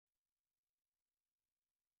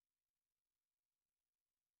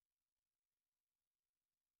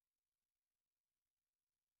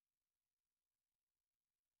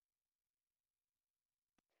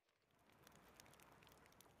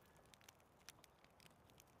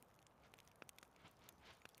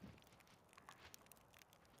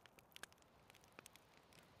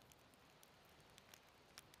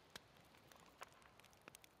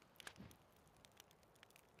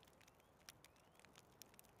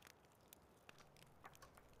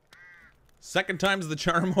Second time's the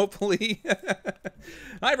charm, hopefully.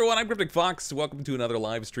 Hi everyone, I'm CrypticFox. Welcome to another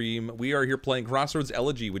live stream. We are here playing Crossroads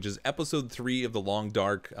Elegy, which is episode 3 of The Long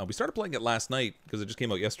Dark. We started playing it last night because it just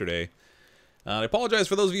came out yesterday. I apologize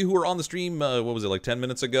for those of you who were on the stream, what was it, like 10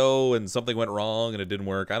 minutes ago, and something went wrong and it didn't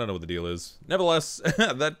work. I don't know what the deal is. Nevertheless,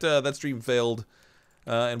 that stream failed.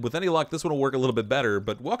 And with any luck, this one will work a little bit better.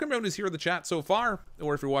 But welcome everyone who's here in the chat so far,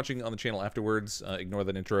 or if you're watching on the channel afterwards, ignore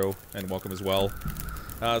that intro, and welcome as well.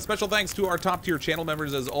 Special thanks to our top-tier channel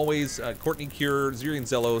members, as always, Courtney Cure, Zirian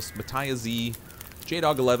Zelos, Mattia Z,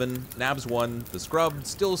 JDog11, Nabs1, The Scrub,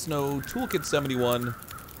 Still Snow, Toolkit71,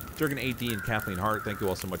 Durgan18, and Kathleen Hart. Thank you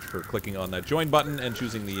all so much for clicking on that join button and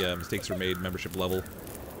choosing the Mistakes Were Made membership level.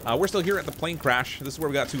 We're still here at the plane crash. This is where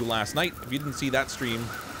we got to last night. If you didn't see that stream,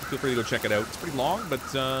 feel free to go check it out. It's pretty long, but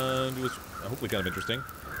it was hopefully kind of interesting.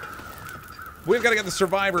 We've got to get the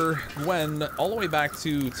survivor, Gwen, all the way back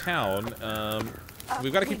to town.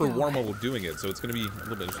 We've got to keep her warm while we're doing it, so it's going to be a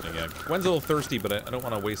little bit interesting. Yeah, Gwen's a little thirsty, but I don't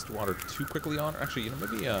want to waste water too quickly on her. Actually, you know,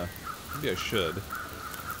 maybe I should,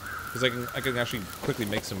 because I can actually quickly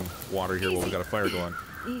make some water here while we got a fire going.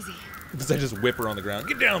 Easy. Because I just whip her on the ground.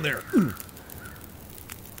 Get down there. Give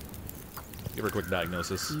her a quick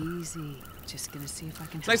diagnosis. Easy. Just gonna see if I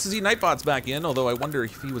can. It's nice to see Nightbot's back in, although I wonder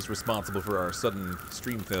if he was responsible for our sudden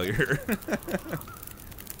stream failure.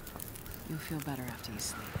 You'll feel better after you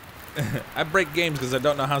sleep. I break games because I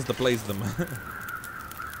don't know how to place them.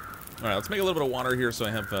 Alright, let's make a little bit of water here so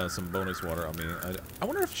I have some bonus water on me. I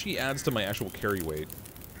wonder if she adds to my actual carry weight.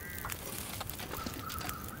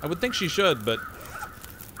 I would think she should, but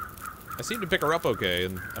I seem to pick her up okay,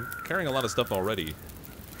 and I'm carrying a lot of stuff already.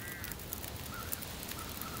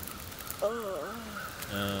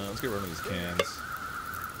 Let's get rid of these cans.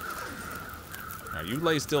 Alright, you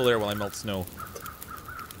lay still there while I melt snow.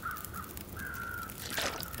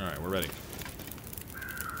 Alright, we're ready.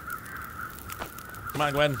 Come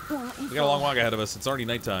on, Gwen. We got a long walk ahead of us. It's already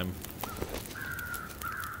nighttime.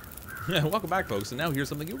 Yeah, welcome back, folks. And now here's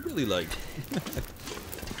something you really like.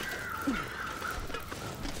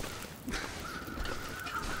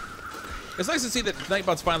 It's nice to see that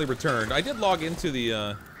Nightbot's finally returned. I did log into the,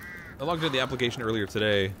 I logged into the application earlier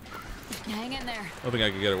today. Hang in there. Hoping I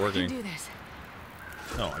could get it working. You can do this.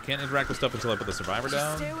 No, I can't interact with stuff until I put the survivor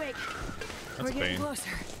down. Stay awake. That's We're a getting pain. closer.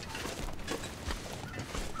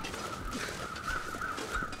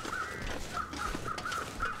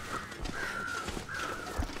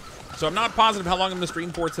 So I'm not positive how long I'm going to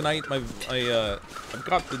stream for tonight. I've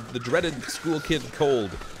got the dreaded school kid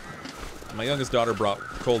cold. My youngest daughter brought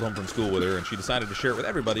cold home from school with her, and she decided to share it with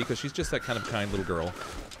everybody because she's just that kind of kind little girl.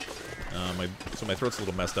 So my throat's a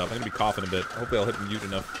little messed up. I'm going to be coughing a bit. Hopefully I'll hit mute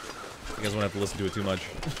enough. You guys won't have to listen to it too much.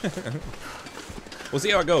 We'll see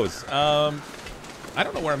how it goes. I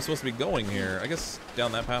don't know where I'm supposed to be going here. I guess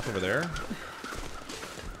down that path over there.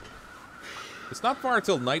 It's not far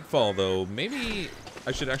till nightfall, though. Maybe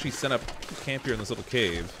I should actually set up camp here in this little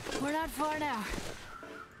cave. We're not far now.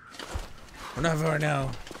 We're not far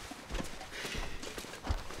now.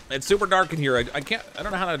 It's super dark in here. I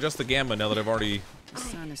don't know how to adjust the gamma now that I've already The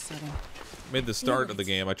sun is setting. made the start of the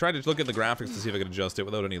game. I tried to look at the graphics to see if I could adjust it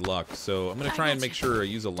without any luck. So I'm going to try and make sure I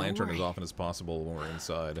use a lantern as often as possible when we're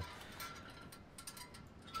inside.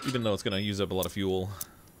 Even though it's going to use up a lot of fuel.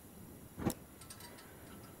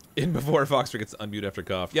 In before Fox gets unmute after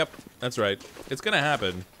cough. Yep, that's right. It's going to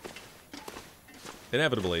happen.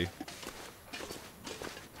 Inevitably.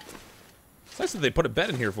 It's nice that they put a bed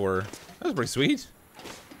in here for her. That was pretty sweet.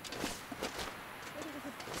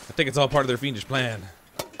 I think it's all part of their fiendish plan.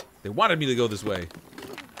 They wanted me to go this way.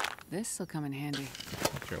 This'll come in handy.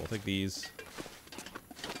 Sure, we'll take these.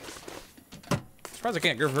 Surprised I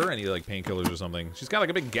can't give her any like painkillers or something. She's got like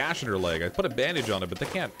a big gash in her leg. I put a bandage on it, but I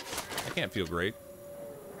can't feel great.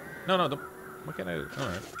 No, why can't I? All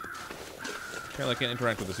right. Apparently I can't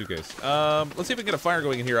interact with the suitcase. Let's see if we can get a fire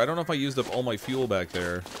going in here. I don't know if I used up all my fuel back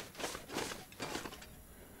there.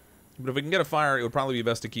 But if we can get a fire, it would probably be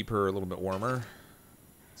best to keep her a little bit warmer.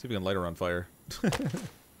 See if we can light her on fire.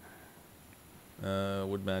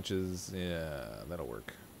 Wood matches. Yeah, that'll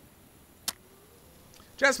work.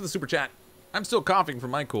 Jess with the super chat. I'm still coughing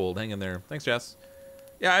from my cold. Hang in there. Thanks, Jess.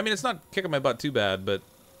 Yeah, I mean, it's not kicking my butt too bad, but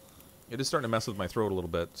it is starting to mess with my throat a little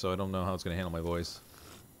bit, so I don't know how it's going to handle my voice.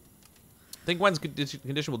 I think Gwen's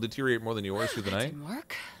condition will deteriorate more than yours through the night. Didn't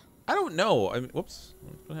work. I don't know. I mean, whoops.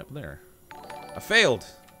 What happened there? I failed.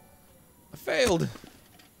 I failed.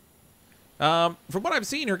 From what I've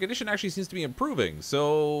seen, her condition actually seems to be improving,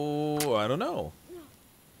 so I don't know.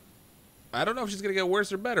 I don't know if she's going to get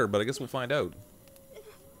worse or better, but I guess we'll find out.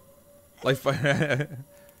 Like,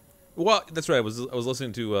 Well, that's right. I was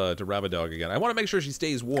listening to Rabbit Dog again. I want to make sure she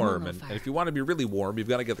stays warm, and if you want to be really warm, you've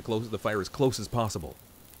got to get the fire as close as possible.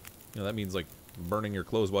 You know, that means like burning your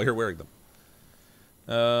clothes while you're wearing them.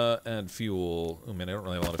 And fuel. Oh man, I don't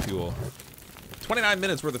really have a lot of fuel. 29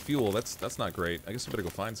 minutes worth of fuel. That's not great. I guess I better go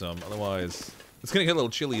find some. Otherwise, it's gonna get a little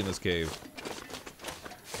chilly in this cave.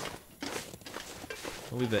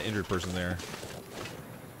 I'll leave that injured person there.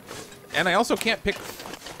 And I also can't pick.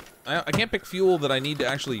 I can't pick fuel that I need to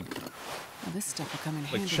actually This stuff will come in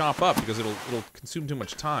like handy. chop up because it'll consume too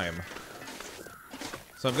much time.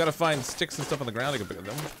 So I've got to find sticks and stuff on the ground I can pick up.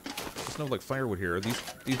 There's no like firewood here.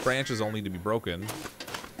 These branches all need to be broken,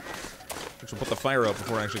 which will put the fire out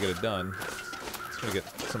before I actually get it done. Just gonna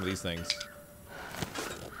get some of these things.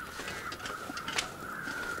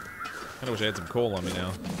 I wish I had some coal on me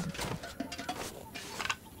now.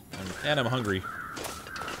 And I'm hungry.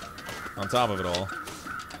 On top of it all.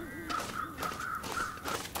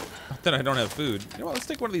 Then I don't have food. You know what, let's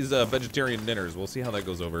take one of these vegetarian dinners. We'll see how that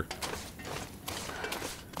goes over.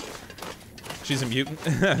 She's a mutant.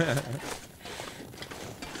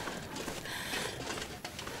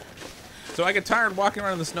 So I get tired walking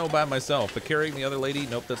around in the snow by myself, but carrying the other lady,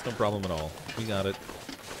 nope, that's no problem at all. We got it.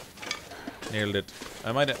 Nailed it.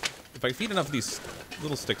 I might, if I feed enough of these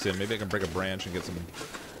little sticks in, maybe I can break a branch and get some.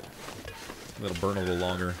 That'll burn a little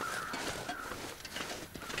longer.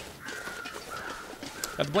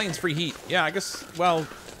 That plane's free heat. Yeah, I guess, well,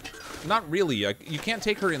 not really. You can't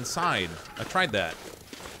take her inside. I tried that.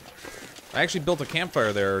 I actually built a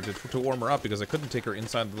campfire there to warm her up because I couldn't take her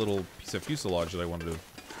inside the little piece of fuselage that I wanted to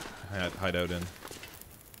hide out in.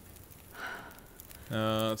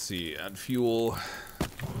 Let's see, add fuel.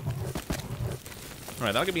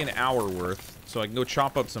 Alright, that'll give me an hour worth. So I can go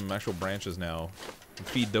chop up some actual branches now and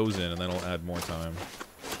feed those in, and then I'll add more time.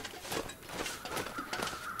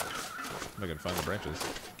 I can find the branches.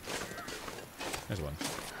 There's one.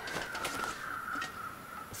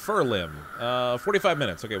 Fur limb. 45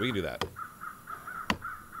 minutes. Okay, we can do that.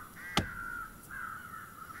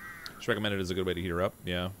 Just recommend it as a good way to heat her up.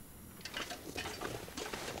 Yeah.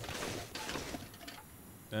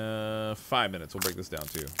 5 minutes. We'll break this down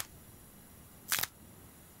too.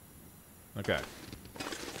 Okay.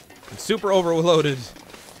 It's super overloaded.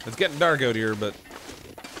 It's getting dark out here, but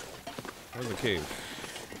where's the cave?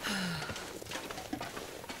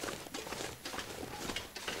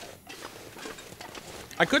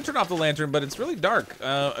 I could turn off the lantern, but it's really dark.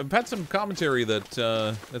 I've had some commentary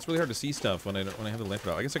that it's really hard to see stuff when I have the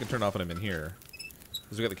lantern off. I guess I can turn it off when I'm in here,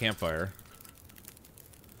 because we got the campfire.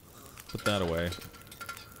 Put that away.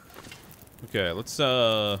 Okay, let's.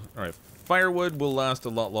 All right, firewood will last a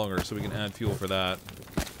lot longer, so we can add fuel for that.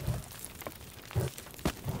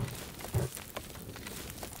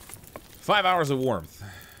 Five hours of warmth.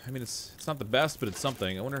 I mean, it's not the best, but it's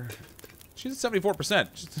something. I wonder. She's at 74%.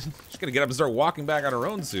 She's gonna get up and start walking back on her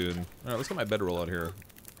own soon. Alright, let's get my bedroll out here.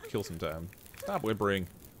 Kill some time. Stop whimpering.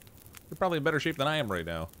 You're probably in better shape than I am right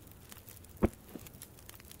now.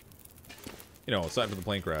 You know, aside from the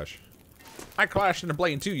plane crash. I crashed in a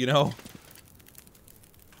plane too, you know.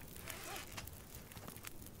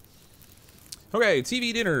 Okay,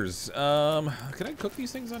 TV dinners. Can I cook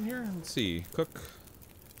these things on here? Let's see. Cook.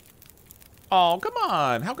 Oh, come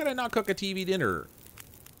on. How can I not cook a TV dinner?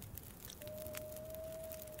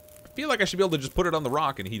 I feel like I should be able to just put it on the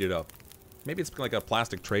rock and heat it up. Maybe it's like a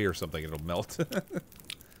plastic tray or something and it'll melt.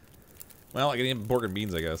 Well, I can eat pork and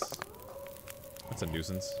beans, I guess. That's a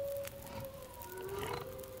nuisance.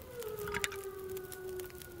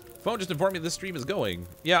 Phone just informed me this stream is going.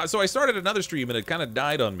 Yeah, so I started another stream and it kind of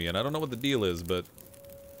died on me, and I don't know what the deal is, but...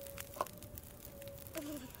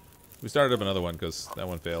 we started up another one because that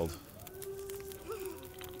one failed.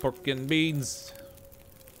 Pork and beans.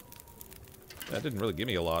 That didn't really give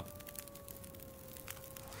me a lot.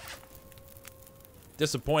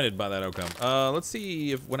 Disappointed by that outcome. Let's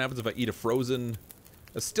see what happens if I eat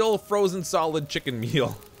a still frozen solid chicken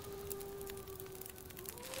meal.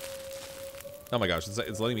 Oh my gosh,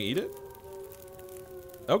 it's letting me eat it?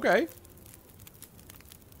 Okay.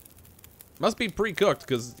 Must be pre-cooked,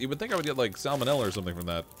 because you would think I would get like salmonella or something from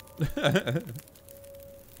that.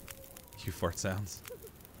 Cue fart sounds.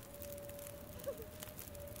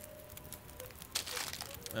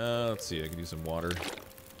 Let's see, I can use some water.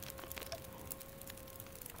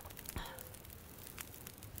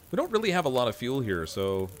 We don't really have a lot of fuel here,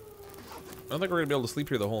 so I don't think we're gonna be able to sleep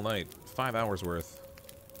here the whole night. 5 hours worth.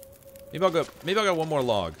 Maybe I'll go one more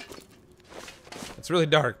log. It's really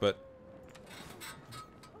dark, but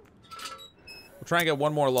we'll try and get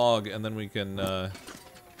one more log, and then we can. That'll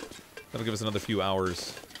give us another few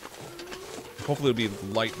hours. Hopefully, it'll be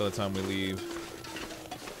light by the time we leave.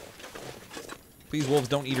 Please, wolves,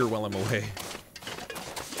 don't eat her while I'm away. Is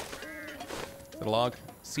that a log?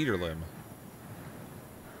 Cedar limb.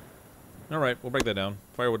 Alright, we'll break that down.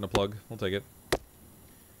 Firewood and a plug. We'll take it.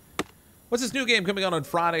 What's this new game coming out on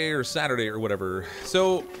Friday or Saturday or whatever?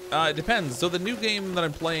 So, it depends. So the new game that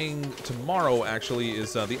I'm playing tomorrow, actually,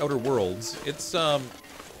 is The Outer Worlds. It's a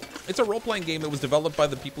role-playing game that was developed by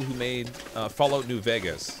the people who made Fallout New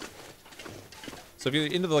Vegas. So if you're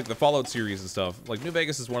into the Fallout series and stuff, like, New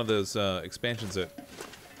Vegas is one of those expansions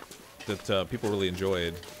that people really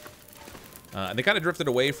enjoyed. And they kind of drifted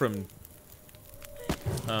away from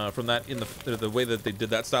that in the way that they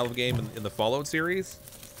did that style of game in the Fallout series.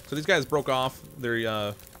 So these guys broke off.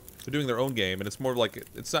 They're doing their own game, and it's more like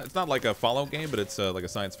it's not like a Fallout game, but it's like a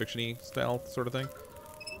science fiction-y style sort of thing.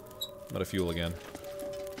 I'm out of fuel again.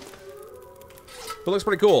 But it looks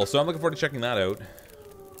pretty cool, so I'm looking forward to checking that out.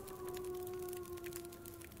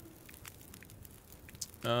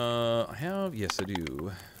 Yes, I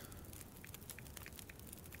do.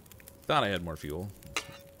 Thought I had more fuel. Let's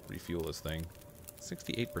refuel this thing.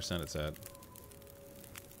 68% it's at.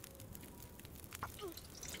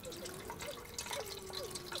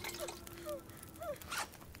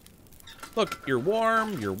 Look, you're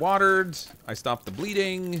warm, you're watered, I stopped the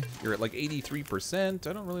bleeding, you're at like 83%.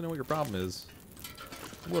 I don't really know what your problem is.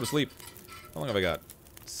 I'll go to sleep. How long have I got?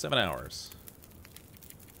 7 hours.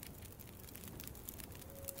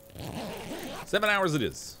 7 hours it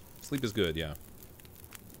is. Sleep is good, yeah.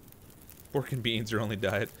 Pork and beans are only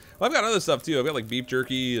diet. Well, I've got other stuff too. I've got like beef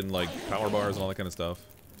jerky and like power bars and all that kind of stuff.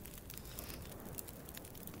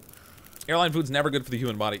 Airline food's never good for the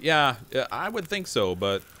human body. Yeah, I would think so,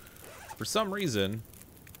 but for some reason,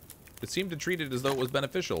 it seemed to treat it as though it was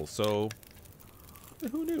beneficial, so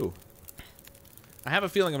who knew? I have a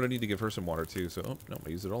feeling I'm going to need to give her some water too, so, oh, no, I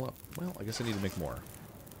used it all up. Well, I guess I need to make more.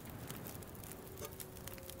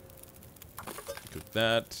 Cook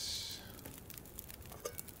that.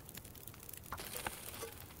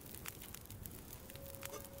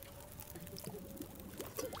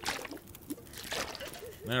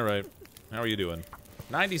 All right. How are you doing?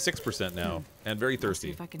 96% now, and very thirsty.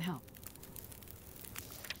 See if I can help.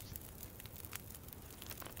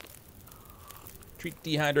 Treat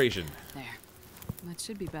dehydration. There. That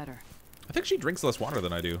should be better. I think she drinks less water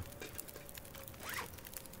than I do.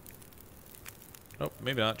 Oh,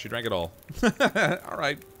 maybe not. She drank it all. All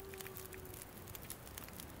right.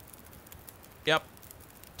 Yep.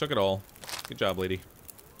 Took it all. Good job, lady.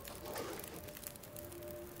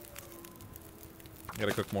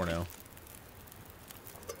 Gotta cook more now.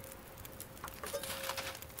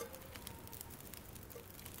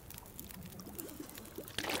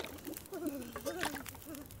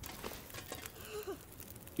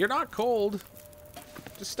 You're not cold.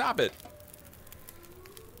 Just stop it.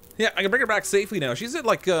 Yeah, I can bring her back safely now. She's at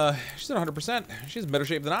like, she's at 100%. She's in better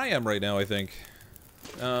shape than I am right now, I think.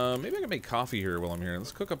 Maybe I can make coffee here while I'm here.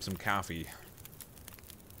 Let's cook up some coffee.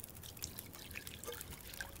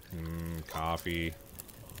 Coffee.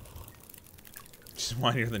 She's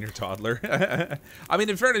whinier than your toddler. I mean,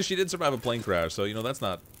 in fairness, she did survive a plane crash, so, you know, that's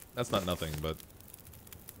not nothing, but...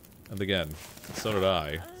 And again, so did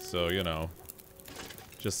I, so, you know.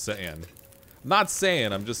 Just saying. I'm not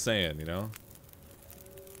saying, I'm just saying, you know?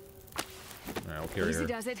 Alright, we'll carry her. Easy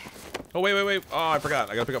does it. Oh, wait. Oh, I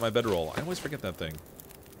forgot. I gotta pick up my bedroll. I always forget that thing.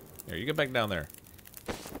 Here, you get back down there.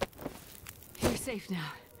 You're safe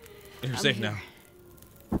now. You're safe now.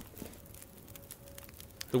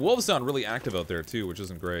 The wolves sound really active out there, too, which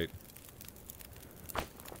isn't great.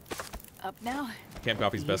 Up now. Camp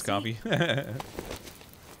Coffee's best coffee.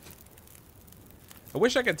 I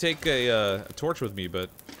wish I could take a torch with me, but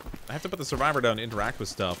I have to put the survivor down to interact with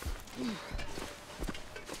stuff.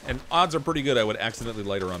 And odds are pretty good I would accidentally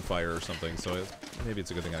light her on fire or something, so maybe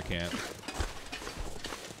it's a good thing I can't.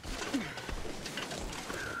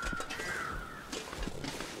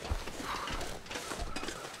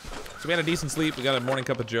 So we had a decent sleep, we got a morning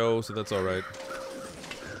cup of joe, so that's alright.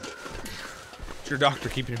 It's your doctor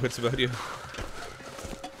keeping your wits about you.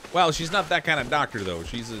 Well, she's not that kind of doctor, though.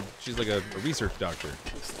 She's like a research doctor.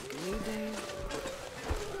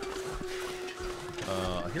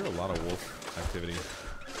 I hear a lot of wolf activity.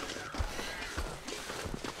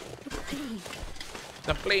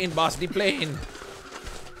 The plane, boss, the plane.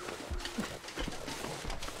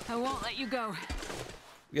 I won't let you go.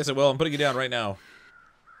 Yes, I will. I'm putting you down right now.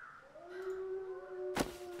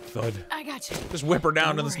 Thud. I got you. Just whip her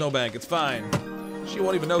down to the snowbank. It's fine. She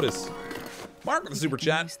won't even notice. Mark with the super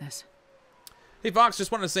chat. Hey Fox,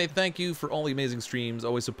 just wanted to say thank you for all the amazing streams.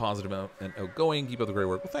 Always so positive and outgoing. Keep up the great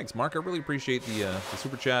work. Well, thanks, Mark. I really appreciate the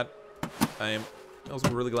super chat. I am also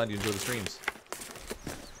really glad you enjoy the streams.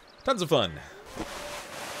 Tons of fun.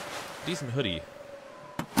 decent hoodie.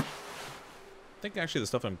 I think actually the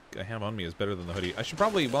stuff I have on me is better than the hoodie. I should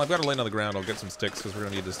probably, well, I've got to lay on the ground. I'll get some sticks because we're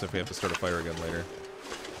going to need this stuff if we have to start a fire again later.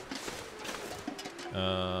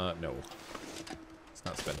 No. Let's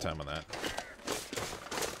not spend time on that.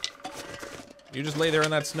 You just lay there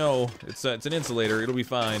in that snow. It's an insulator. It'll be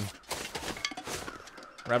fine.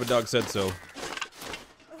 Rabbit dog said so.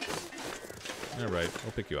 Alright,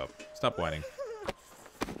 we'll pick you up. Stop whining.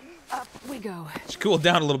 Up we go. She cooled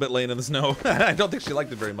down a little bit laying in the snow. I don't think she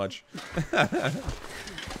liked it very much.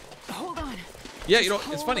 Hold on. Yeah, you know,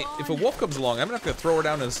 it's funny. If a wolf comes along, I'm gonna have to throw her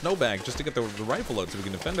down in a snowbank just to get the rifle out so we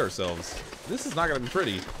can defend ourselves. This is not gonna be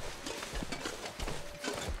pretty.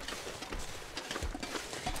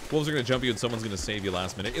 Wolves are gonna jump you and someone's gonna save you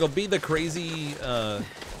last minute. It'll be the crazy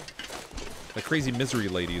misery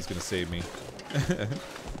lady is gonna save me.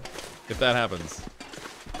 If that happens,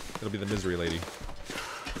 it'll be the misery lady.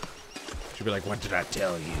 She'll be like, "What did I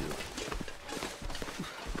tell you?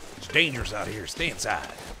 It's dangerous out here. Stay inside.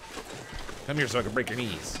 Come here so I can break your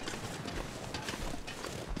knees."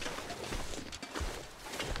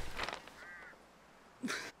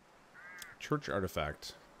 Church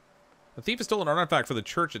artifact. The thief has stolen an artifact for the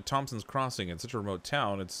church at Thompson's Crossing in such a remote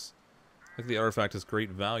town. It's like the artifact has great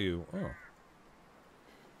value. Oh.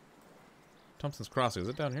 Thompson's Crossing. Is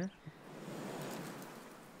it down here?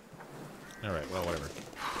 Alright, well, whatever.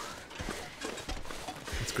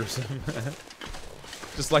 It's gruesome.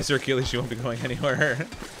 Just slice her Achilles, she won't be going anywhere.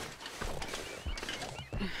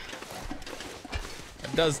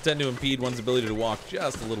 It does tend to impede one's ability to walk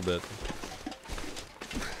just a little bit.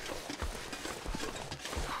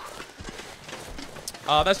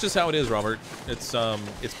 That's just how it is, Robert. It's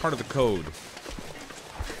part of the code.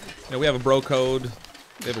 You know, we have a bro code,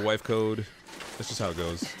 we have a wife code. That's just how it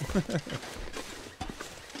goes.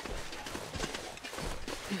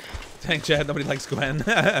 Dang, Chad, nobody likes Gwen.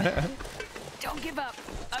 Don't give up.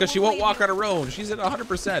 Because she won't walk on her own. She's at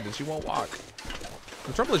 100% and she won't walk.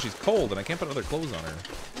 The trouble is she's cold and I can't put other clothes on her.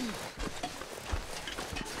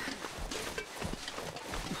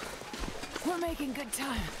 We're making good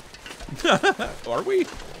time. Are we?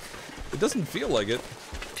 It doesn't feel like it.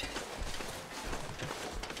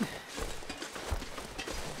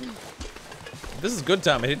 This is good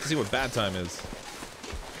time. I hate to see what bad time is.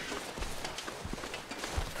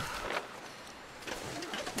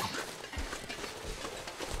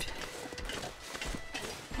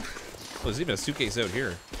 Oh, there's even a suitcase out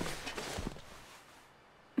here.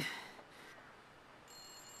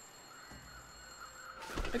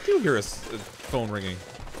 I do hear a phone ringing.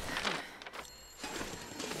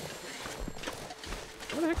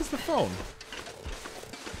 Where the heck is the phone?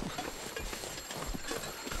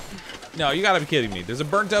 No, you gotta be kidding me. There's a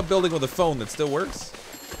burnt out building with a phone that still works?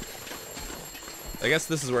 I guess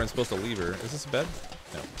this is where I'm supposed to leave her. Is this a bed?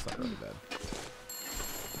 No, it's not really a bed.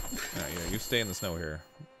 Alright, yeah, you stay in the snow here.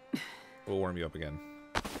 We'll warm you up again.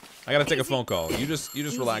 I gotta take a phone call. You just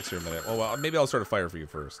relax here a minute. Well, maybe I'll start a fire for you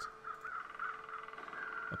first.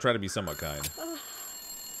 I'll try to be somewhat kind.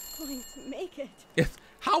 Going to make it.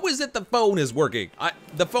 How is it the phone is working?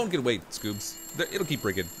 The phone can wait, Scoobs. It'll keep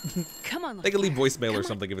ringing. Come on, They can leave voicemail or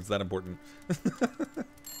something if it's that important.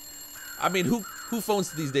 I mean, who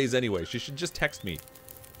phones these days anyway? She should just text me.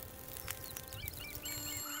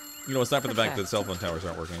 You know, it's not for the fact that cell phone towers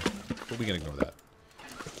aren't working. But we can ignore that.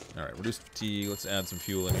 Alright, reduced fatigue. Let's add some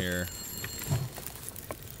fuel in here.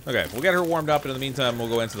 Okay, we'll get her warmed up, and in the meantime, we'll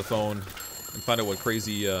go answer the phone and find out what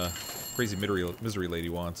crazy misery lady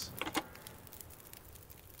wants.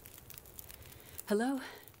 Hello?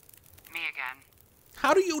 Me again.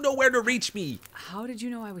 How do you know where to reach me? How did you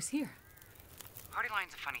know I was here? Party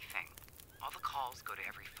line's a funny thing. All the calls go to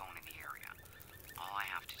every phone in the area. All I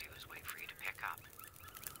have to do is wait for you to pick up.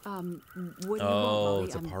 What do you want, Molly?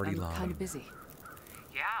 It's a party line. I'm kind of busy.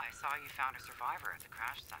 Yeah, I saw you found a survivor at the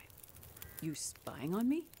crash site. You spying on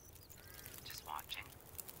me? Just watching.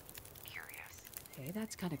 Curious. Okay,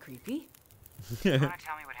 that's kind of creepy. You want to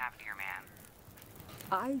tell me what happened to your man?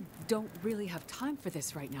 I don't really have time for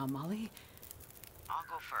this right now, Molly. I'll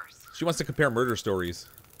go first. She wants to compare murder stories.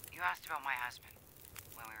 You asked about my husband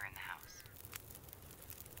when we were in the house.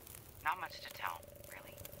 Not much to tell,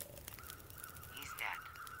 really. He's dead.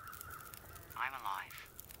 I'm alive.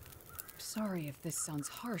 Sorry if this sounds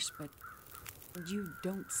harsh, but you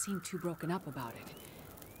don't seem too broken up about it.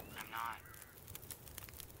 I'm not.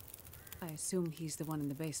 I assume he's the one in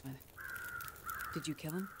the basement. Did you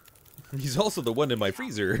kill him? He's also the one in my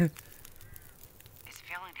freezer. Is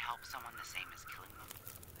failing to help someone the same as killing them?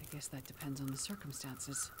 I guess that depends on the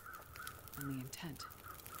circumstances and the intent.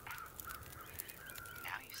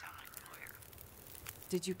 Now you sound like a lawyer.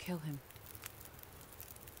 Did you kill him?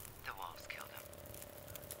 The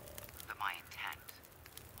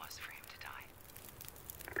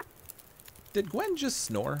Did Gwen just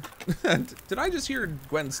snore? Did I just hear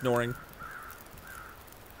Gwen snoring?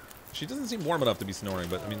 She doesn't seem warm enough to be snoring,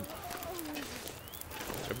 but I mean...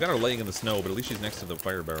 I've got her laying in the snow, but at least she's next to the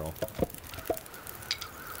fire barrel.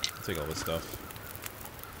 I'll take all this stuff.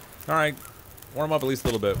 Alright. Warm up at least a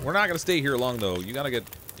little bit. We're not gonna stay here long though. You gotta get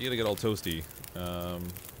all toasty.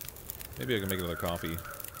 Maybe I can make another coffee.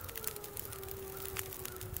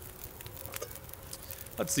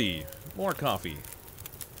 Let's see. More coffee.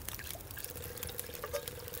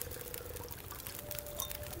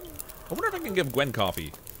 I wonder if I can give Gwen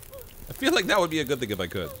coffee. I feel like that would be a good thing if I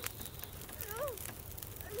could.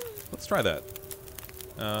 Let's try that.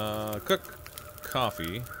 Cook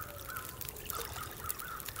coffee.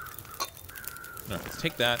 Alright, let's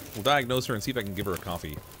take that. We'll diagnose her and see if I can give her a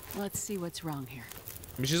coffee. Let's see what's wrong here.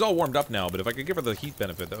 I mean, she's all warmed up now, but if I could give her the heat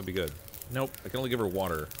benefit, that would be good. Nope, I can only give her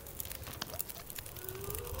water.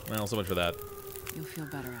 Well, so much for that. You'll feel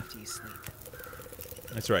better after you sleep.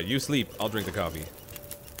 That's right, you sleep, I'll drink the coffee.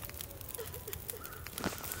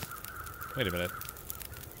 Wait a minute.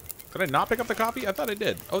 Did I not pick up the coffee? I thought I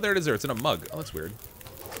did. Oh, there it is there. It's in a mug. Oh, that's weird.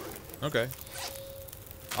 Okay.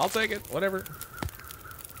 I'll take it. Whatever.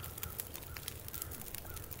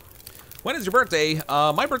 When is your birthday?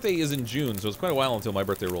 My birthday is in June, so it's quite a while until my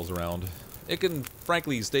birthday rolls around. It can,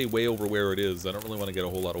 frankly, stay way over where it is. I don't really want to get a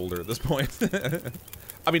whole lot older at this point.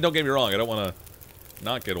 I mean, don't get me wrong. I don't want to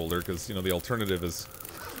not get older, because, you know, the alternative is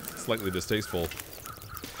slightly distasteful.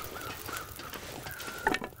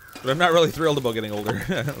 But I'm not really thrilled about getting older.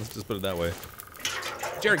 Let's just put it that way.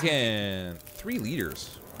 Jerrycan! 3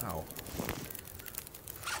 liters. Wow.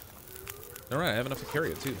 Alright, I have enough to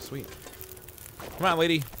carry it, too. Sweet. Come on,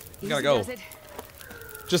 lady. You gotta go.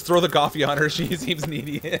 Just throw the coffee on her. She seems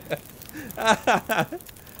needy.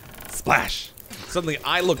 Splash! Suddenly,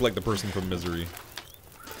 I look like the person from Misery.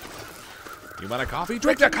 You want a coffee?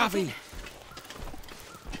 Drink that coffee!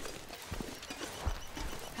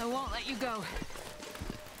 I won't let you go.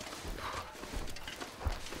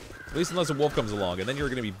 At least unless a wolf comes along, and then you're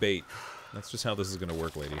gonna be bait. That's just how this is gonna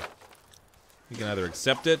work, lady. You can either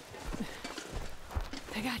accept it,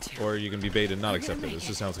 I got you. or you can be bait and not accept it. It's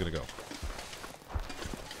just how it's gonna go.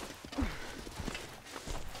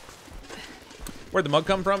 Where'd the mug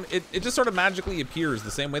come from? It just sort of magically appears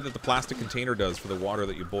the same way that the plastic container does for the water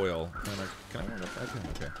that you boil. And I'm like, can I warm up? I can,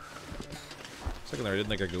 okay. Second there, I didn't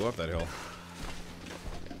think I could go up that hill.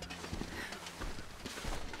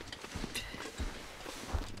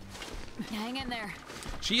 Hang in there.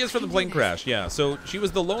 She is from the plane crash, yeah. So she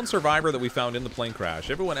was the lone survivor that we found in the plane crash.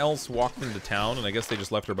 Everyone else walked into town, and I guess they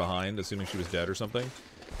just left her behind, assuming she was dead or something.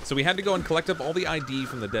 So we had to go and collect up all the ID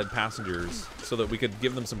from the dead passengers so that we could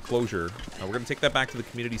give them some closure. We're going to take that back to the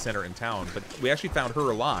community center in town, but we actually found her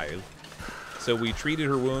alive. So we treated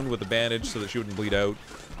her wound with a bandage so that she wouldn't bleed out,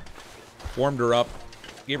 warmed her up,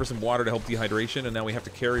 gave her some water to help dehydration, and now we have to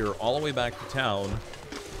carry her all the way back to town.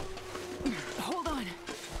 Hold on.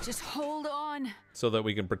 Just hold on. So that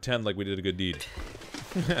we can pretend like we did a good deed.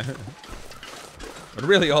 But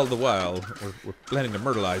really, all the while, we're planning to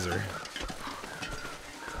murderize her.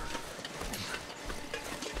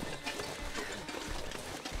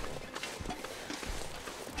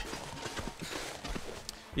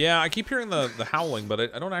 Yeah, I keep hearing the howling, but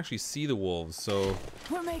I don't actually see the wolves, so...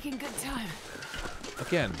 We're making good time.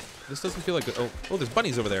 Again, this doesn't feel like... Oh, there's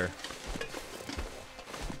bunnies over there.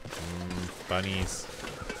 Bunnies.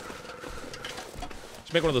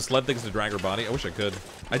 Should make one of those sled things to drag her body. I wish I could.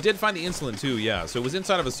 I did find the insulin, too, yeah. So it was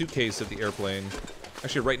inside of a suitcase at the airplane.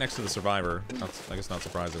 Actually, right next to the survivor. I guess not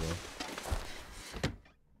surprisingly.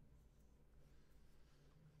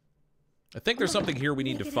 I think there's something here we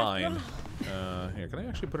need to find. Here, can I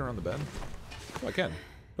actually put her on the bed? Oh, I can.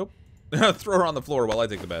 Nope. Throw her on the floor while I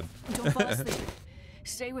take the bed. Don't fall asleep.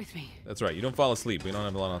 Stay with me. That's right. You don't fall asleep. We don't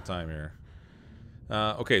have a lot of time here.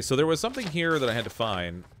 Okay, so there was something here that I had to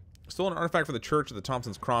find. Stolen artifact for the church at the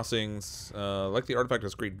Thompson's Crossings. Like the artifact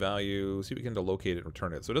has great value. See if we can locate it and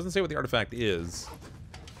return it. So it doesn't say what the artifact is.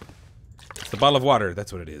 It's the bottle of water.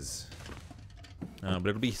 That's what it is. But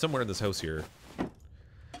it'll be somewhere in this house here.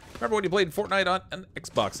 Remember when you played Fortnite on an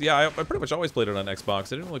Xbox? Yeah, I pretty much always played it on Xbox. I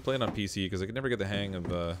didn't really play it on PC because I could never get the hang of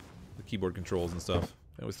the keyboard controls and stuff.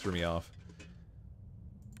 It always threw me off.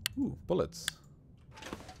 Ooh, bullets.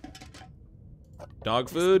 Dog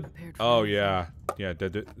food? Oh, yeah. Yeah,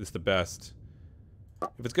 it's the best.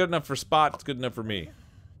 If it's good enough for Spot, it's good enough for me.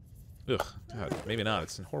 Ugh, God, maybe not.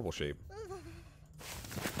 It's in horrible shape.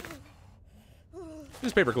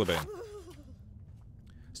 Newspaper clipping.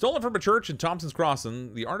 Stolen from a church in Thompson's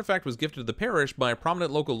Crossing, the artifact was gifted to the parish by a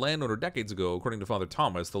prominent local landowner decades ago, according to Father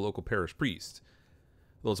Thomas, the local parish priest.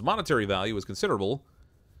 Though its monetary value was considerable,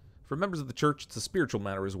 For members of the church, it's a spiritual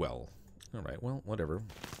matter as well. Alright, well, whatever.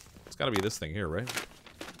 It's gotta be this thing here, right?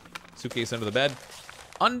 Suitcase under the bed.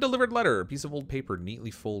 Undelivered letter. A piece of old paper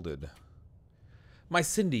neatly folded. My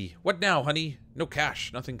Cindy. What now, honey? No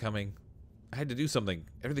cash. Nothing coming. I had to do something.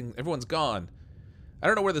 Everyone's gone. I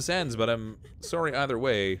don't know where this ends, but I'm sorry either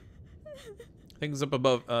way. Things up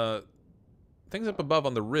above on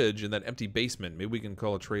the ridge in that empty basement. Maybe we can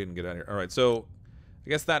call a trade and get out of here. Alright, so I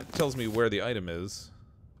guess that tells me where the item is.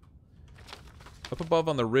 Up above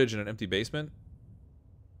on the ridge in an empty basement?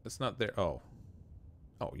 It's not there. Oh.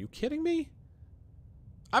 Oh, are you kidding me?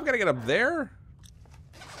 I've got to get up there?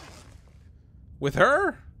 With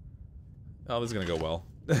her? Oh, this is going to go well.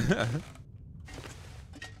 It's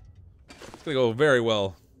going to go very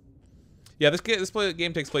well. Yeah, this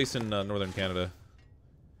game takes place in northern Canada.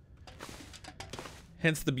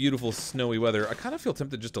 Hence the beautiful snowy weather. I kind of feel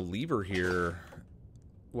tempted just to leave her here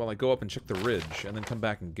while I go up and check the ridge and then come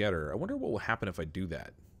back and get her. I wonder what will happen if I do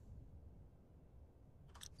that.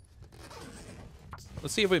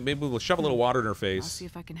 Let's see if maybe we'll shove a little water in her face. I'll see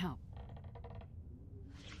if I can help.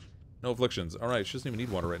 No afflictions. Alright, she doesn't even need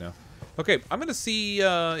water right now. Okay, I'm going to see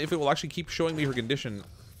if it will actually keep showing me her condition.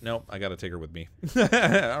 Nope, I got to take her with me.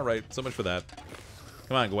 Alright, so much for that.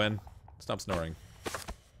 Come on, Gwen. Stop snoring.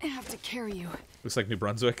 I have to carry you. Looks like New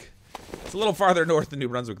Brunswick. It's a little farther north than New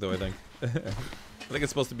Brunswick, though, I think. I think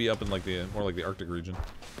it's supposed to be up in like the more like the Arctic region.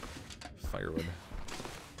 Firewood.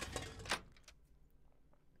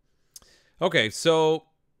 Okay, so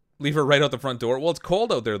leave her right out the front door. Well, it's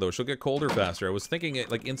cold out there though. She'll get colder faster. I was thinking it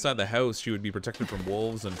like inside the house she would be protected from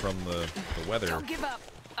wolves and from the weather. Don't give up.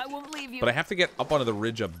 I won't leave you. But I have to get up onto the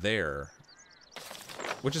ridge up there,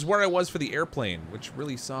 which is where I was for the airplane, which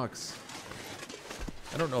really sucks.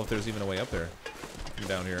 I don't know if there's even a way up there from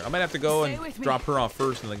down here. I might have to go and drop her off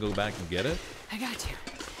first and then go back and get it. I got you.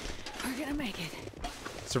 We're gonna make it.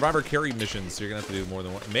 Survivor carry missions, so you're gonna have to do more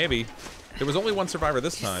than one. Maybe. There was only one survivor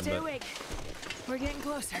this time, Stay but awake. We're getting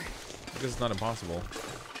closer. I guess it's not impossible.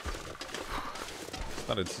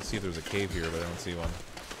 Thought I'd see if there's a cave here, but I don't see one.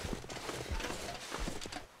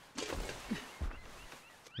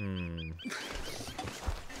 I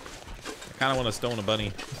kind of want to stone a bunny.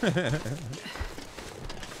 Is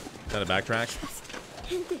that a backtrack?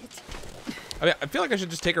 I mean, I feel like I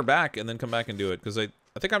should just take her back and then come back and do it, because I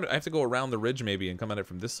think I have to go around the ridge maybe and come at it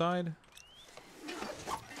from this side.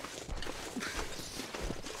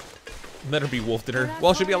 Let her be wolf dinner.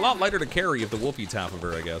 Well, it should be a lot lighter to carry if the wolf eats half of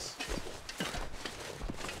her, I guess.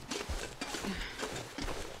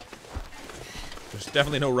 There's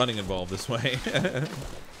definitely no running involved this way.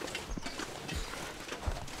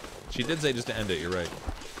 She did say just to end it, you're right.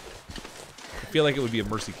 I feel like it would be a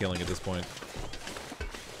mercy killing at this point.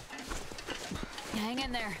 Hang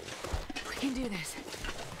in there. We can do this.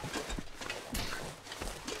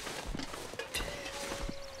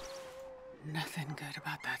 Nothing good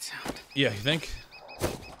about that sound. Yeah, you think?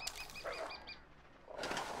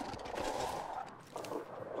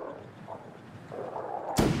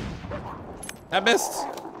 I missed.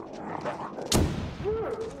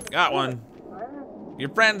 Got one. Your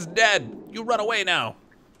friend's dead. You run away now.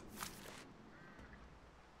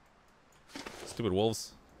 Stupid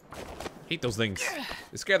wolves. Hate those things.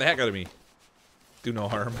 They scare the heck out of me. Do no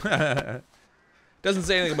harm. Doesn't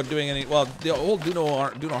say anything about doing any. Well, the whole do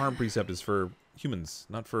no harm precept is for humans,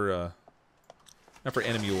 not for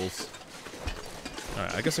animules. All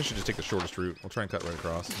right, I guess I should just take the shortest route. We'll try and cut right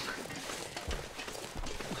across.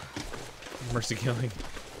 Mercy killing.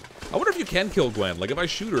 I wonder if you can kill Gwen. Like, if I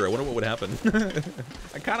shoot her, I wonder what would happen.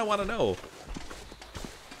 I kind of want to know.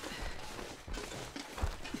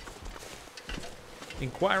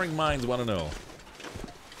 Inquiring minds want to know.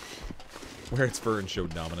 Where its fur and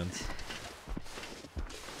showed dominance.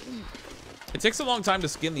 It takes a long time to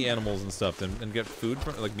skin the animals and stuff and get food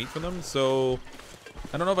from, like meat from them, so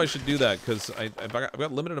I don't know if I should do that because I've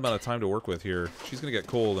got limited amount of time to work with here. She's gonna get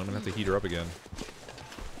cold and I'm gonna have to heat her up again.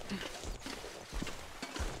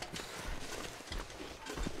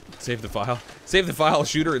 Save the file. Save the file,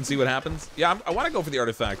 shoot her and see what happens. Yeah, I want to go for the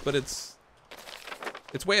artifact, but it's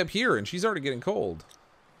way up here and she's already getting cold.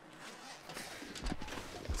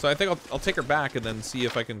 So I think I'll take her back and then see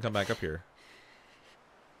if I can come back up here.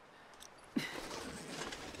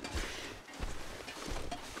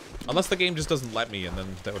 Unless the game just doesn't let me, and then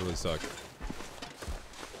that would really suck.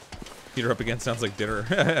 Heat her up again sounds like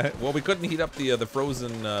dinner. Well, we couldn't heat up the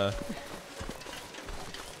frozen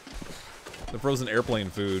airplane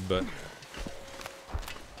food, but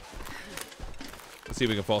let's see if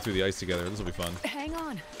we can fall through the ice together. This will be fun. Hang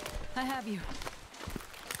on, I have you.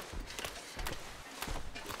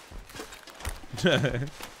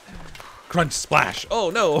 Crunch, splash. Oh,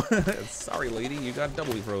 no. Sorry, lady. You got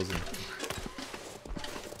doubly frozen.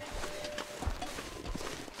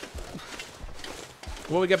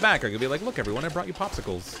 When we get back, I could be like, look, everyone, I brought you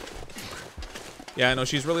popsicles. Yeah, I know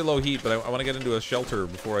she's really low heat, but I want to get into a shelter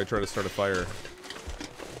before I try to start a fire.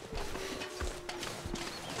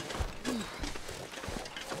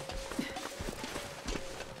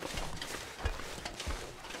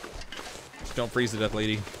 Just don't freeze to death,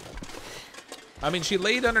 lady. I mean, she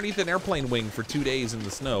laid underneath an airplane wing for 2 days in the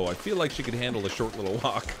snow. I feel like she could handle a short little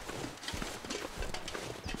walk.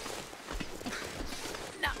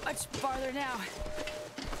 Not much farther now.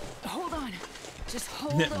 Hold on. Just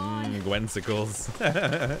hold on. Gwensicles.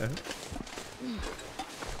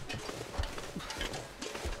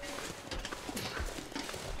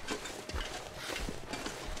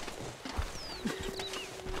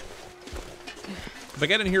 If I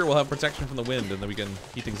get in here, we'll have protection from the wind, and then we can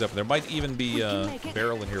heat things up. There might even be a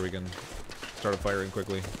barrel in here we can start a fire in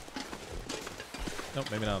quickly. Nope,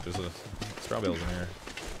 maybe not. There's a straw bales in here.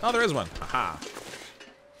 Oh, there is one. Haha.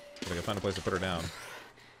 If I can find a place to put her down.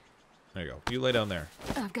 There you go. You lay down there.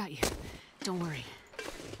 I've got you. Don't worry.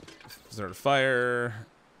 Start a fire.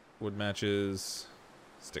 Wood matches.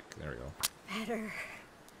 Stick. There we go. Better.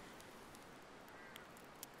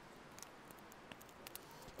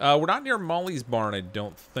 We're not near Molly's barn, I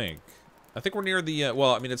don't think. I think we're near the,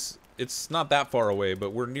 well, I mean, it's not that far away, but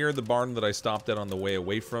we're near the barn that I stopped at on the way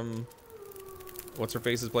away from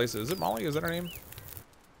what's-her-face's place. Is it Molly? Is that her name?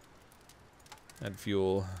 Add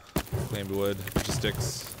fuel. Claimed wood. Bunch of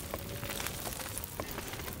sticks.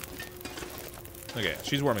 Okay,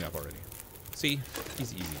 she's warming up already. See?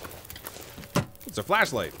 Easy, easy. It's a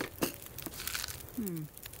flashlight.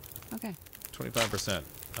 Okay. 25%.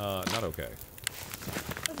 Not okay.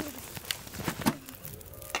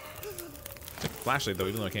 Take a flashlight, though,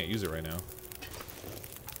 even though I can't use it right now.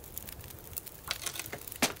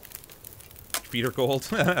 Feet are cold.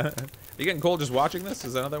 Are you getting cold just watching this?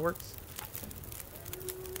 Is that how that works?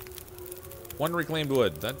 1 reclaimed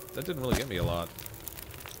wood. That didn't really get me a lot.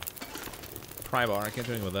 Pry bar. I can't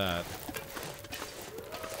do anything with that.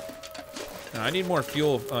 Now, I need more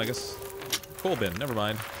fuel. Oh, I guess coal bin. Never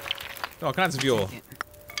mind. All kinds of fuel.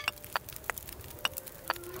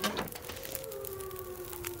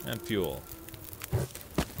 And fuel.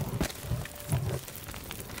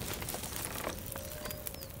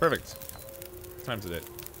 Perfect. What time's it?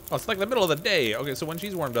 Oh, it's like the middle of the day. Okay, so when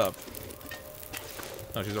she's warmed up.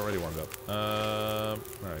 Oh, she's already warmed up.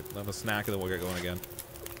 Alright, have a snack and then we'll get going again.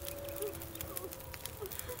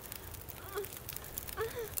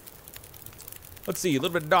 Let's see, a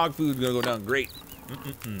little bit of dog food gonna go down great.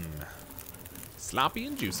 Sloppy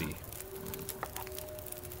and juicy.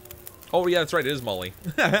 Oh yeah, that's right, it is Molly.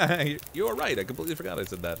 You're right, I completely forgot I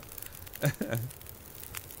said that.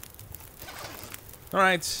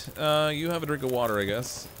 Alright, you have a drink of water, I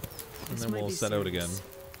guess. And then we'll set out again.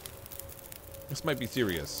 This might be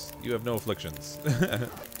serious. You have no afflictions.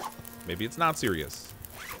 Maybe it's not serious.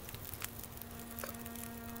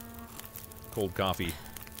 Cold coffee.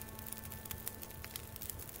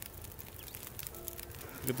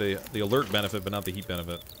 Look at the alert benefit, but not the heat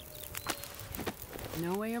benefit.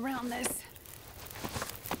 No way around this.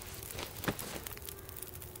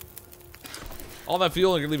 All that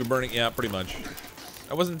fuel, you can leave it burning. Yeah, pretty much.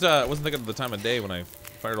 I wasn't thinking of the time of day when I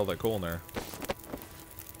fired all that coal in there.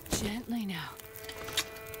 Gently now.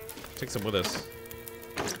 Take some with us.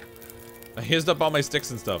 I used up all my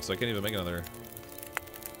sticks and stuff, so I can't even make another.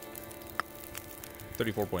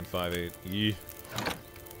 34.58. Yee.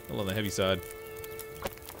 A little on the heavy side.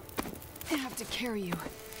 I have to carry you.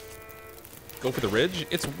 Go for the ridge?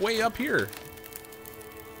 It's way up here.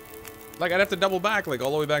 Like, I'd have to double back, like,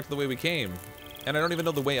 all the way back to the way we came. And I don't even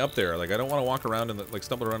know the way up there. Like, I don't want to walk around and, like,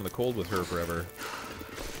 stumble around in the cold with her forever.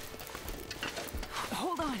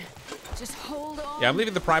 Hold on. Just hold on. Yeah, I'm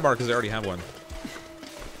leaving the pry bar because I already have one.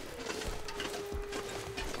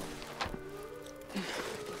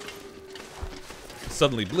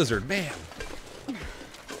 Suddenly, blizzard, man.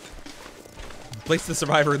 Place the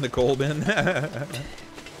survivor in the coal bin. I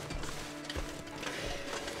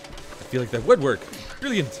feel like that would work.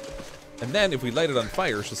 Brilliant. And then, if we light it on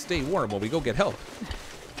fire, she'll stay warm while we go get help.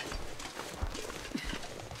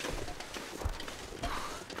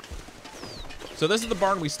 So this is the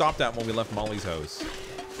barn we stopped at when we left Molly's house.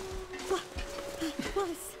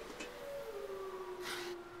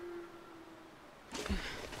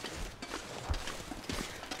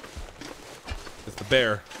 It's the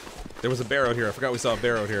bear. There was a bear out here. I forgot we saw a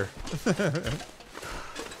bear out here.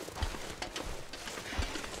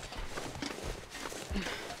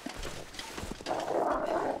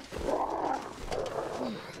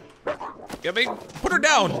 Get me. Put her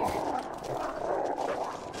down.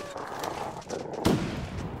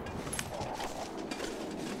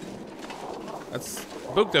 That's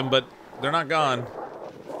spooked them, but they're not gone.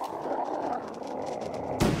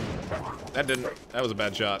 That was a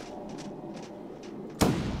bad shot.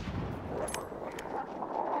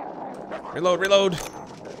 Reload, reload.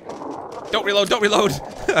 Don't reload, don't reload.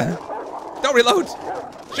 Don't reload.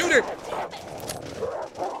 Shoot her.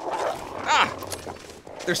 Ah.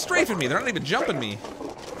 They're strafing me. They're not even jumping me.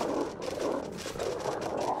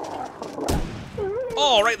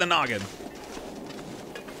 Oh, right in the noggin.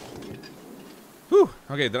 Whew.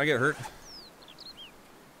 Okay, did I get hurt?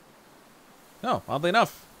 No, oddly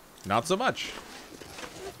enough. Not so much.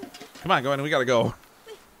 Come on, go in. We gotta go.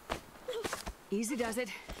 Easy does it.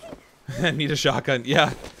 I need a shotgun.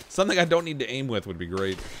 Yeah, something I don't need to aim with would be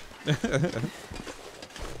great.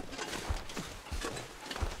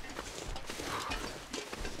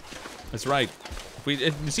 That's right.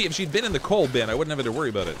 If she'd been in the coal bin, I wouldn't have had to worry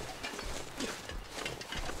about it.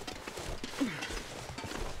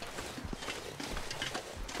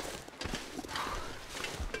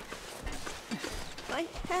 My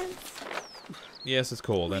hands. Yes, it's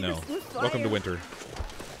cold. I know. Welcome to winter.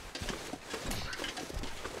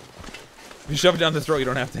 If you shove it down the throat, you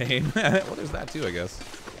don't have to aim. Well, there's that too, I guess.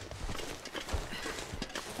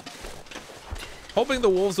 Hoping the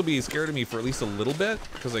wolves will be scared of me for at least a little bit,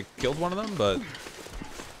 because I killed one of them, but...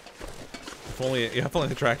 If only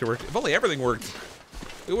the tractor worked. If only everything worked,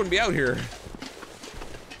 we wouldn't be out here.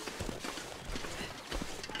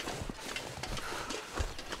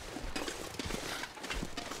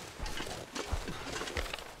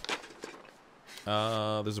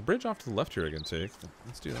 There's a bridge off to the left here I can take.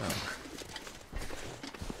 Let's do that.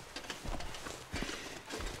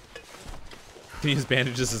 Can you use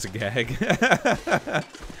bandages as a gag?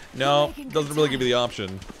 No, doesn't really give you the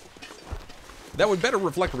option. That would better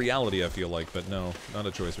reflect reality, I feel like, but no, not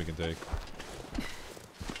a choice we can take.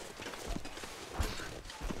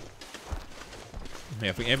 Yeah,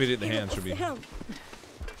 if we amputate the hand, should be...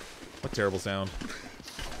 What terrible sound.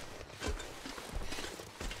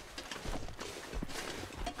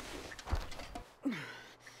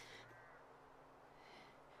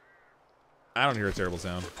 I don't hear a terrible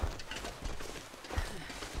sound.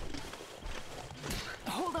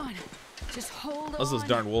 Hold on. Just hold on. Unless those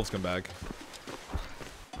darn wolves come back.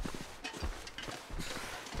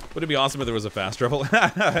 Would it be awesome if there was a fast travel?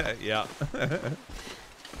 Yeah.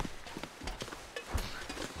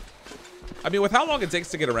 I mean, with how long it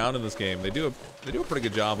takes to get around in this game, they do a pretty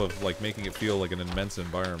good job of like making it feel like an immense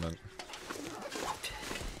environment.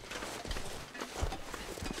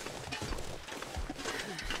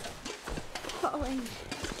 Falling.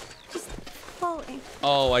 Just falling.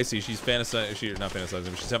 Oh, I see. She's fantasizing. She's not fantasizing.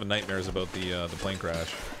 But she's having nightmares about the plane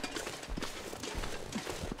crash.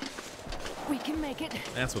 We can make it.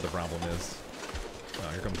 That's what the problem is. Oh,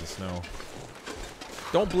 here comes the snow.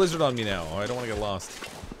 Don't blizzard on me now. I don't want to get lost.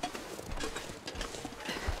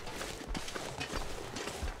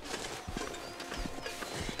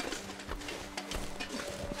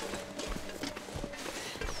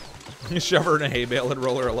 Shove her in a hay bale and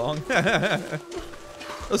roll her along.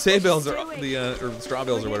 Those hay bales are or straw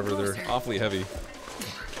bales or whatever. They're awfully heavy.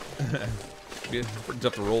 Pretty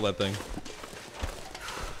tough to roll that thing.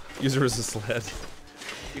 Use her as a sled.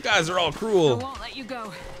 You guys are all cruel. I won't let you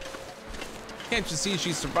go. Can't you see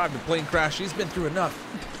she survived a plane crash? She's been through enough.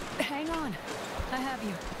 Hang on. I have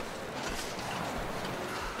you.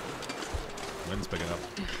 Wind's picking up.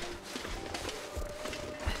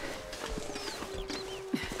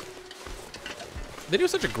 They do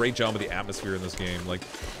such a great job with the atmosphere in this game. Like,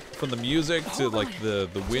 from the music to like the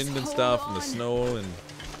wind and stuff and the snow, and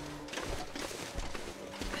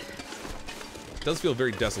it does feel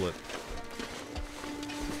very desolate.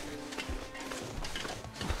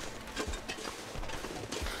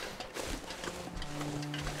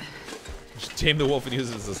 Just tame the wolf and use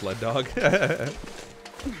it as a sled dog.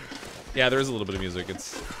 Yeah, there is a little bit of music.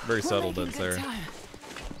 It's very subtle, but it's there.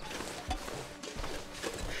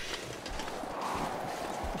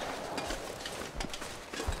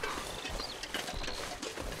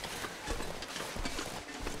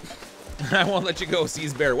 I won't let you go,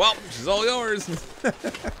 Seas Bear. Well, she's all yours.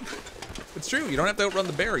 It's true. You don't have to outrun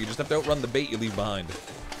the bear. You just have to outrun the bait you leave behind.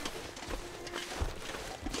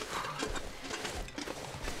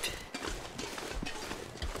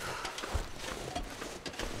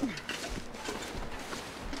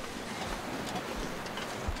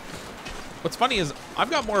 What's funny is I've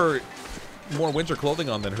got more winter clothing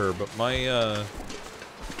on than her, but my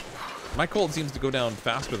cold seems to go down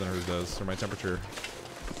faster than hers does, or my temperature.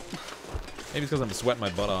 Maybe it's because I'm sweating my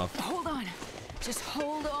butt off. Hold on. Just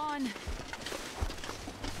hold on.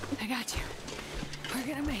 I got you. We're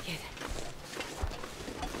gonna make it.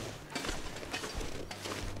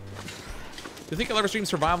 Do you think I'll ever stream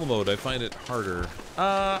survival mode? I find it harder.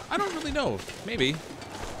 I don't really know. Maybe.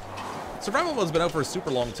 Survival mode's been out for a super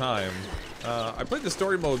long time. I played the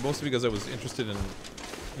story mode mostly because I was interested in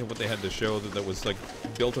what they had to show that was like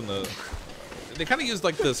built in the. They kind of used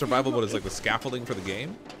like the survival mode as like the scaffolding for the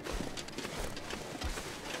game,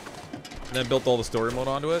 and then built all the story mode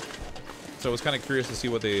onto it. So I was kind of curious to see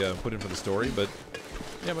what they put in for the story, but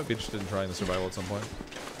yeah, I might be interested in trying the survival at some point.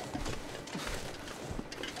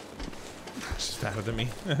 She's fatter than me.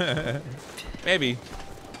 Maybe.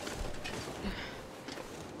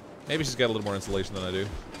 Maybe she's got a little more insulation than I do.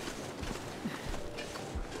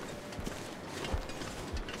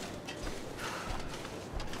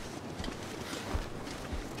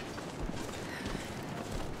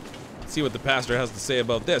 Let's see what the pastor has to say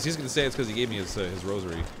about this. He's going to say it's because he gave me his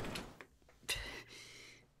rosary.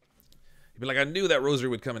 He'd be like, I knew that rosary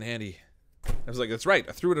would come in handy. I was like, that's right.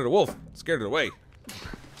 I threw it at a wolf. Scared it away.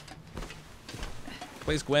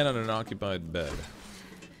 Place Gwen on an occupied bed.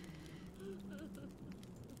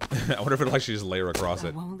 I wonder if it'll actually just lay her across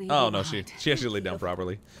it. Oh, no, she actually laid down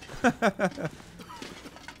properly. Okay,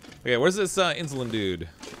 where's this insulin dude?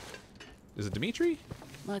 Is it Dimitri?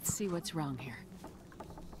 Let's see what's wrong here.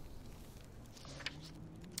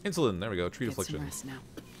 Insulin, there we go. Treat Get affliction. some rest now.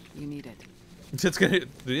 You need it. The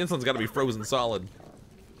insulin's got to be frozen solid.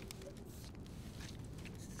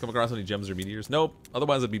 Come across any gems or meteors? Nope.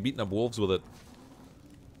 Otherwise, I'd be beating up wolves with it.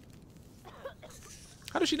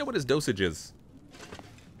 How does she know what his dosage is?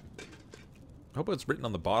 I hope it's written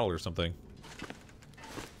on the bottle or something.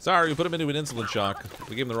 Sorry, we put him into an insulin shock.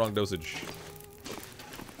 We gave him the wrong dosage.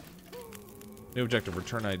 New objective,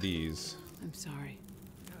 return IDs. I'm sorry.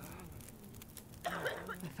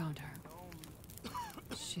 I found her.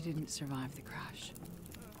 She didn't survive the crash.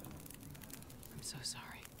 I'm so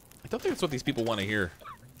sorry. I don't think that's what these people want to hear.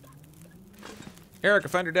 Eric, I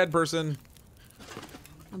found your dead person.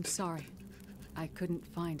 I'm sorry. I couldn't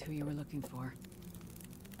find who you were looking for.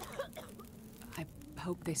 I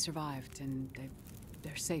hope they survived and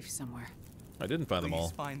they're safe somewhere. I didn't find them all.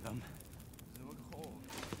 Please find them. They look whole.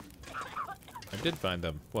 I did find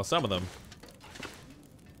them. Well, some of them.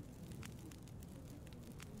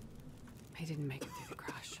 I didn't make it through the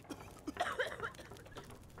crash.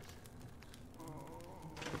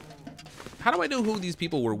 How do I know who these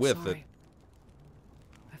people were with? Sorry.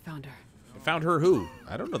 I found her. Found her who?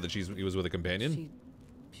 I don't know that he was with a companion.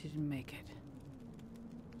 She didn't make it.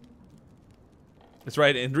 That's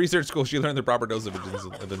right. In research school, she learned the proper dose of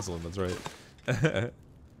insulin. That's right.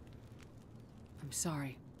 I'm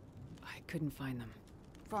sorry. I couldn't find them.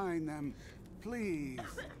 Find them, please.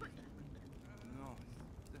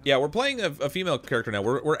 Yeah, we're playing a female character now.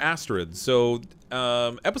 We're Astrid. So,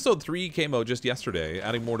 episode 3 came out just yesterday,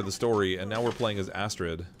 adding more to the story, and now we're playing as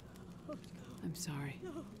Astrid. I'm sorry.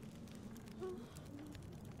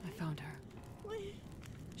 I found her.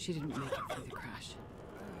 She didn't make it through the crash.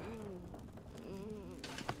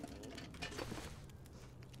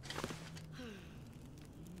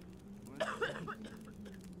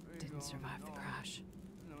 Didn't survive the crash.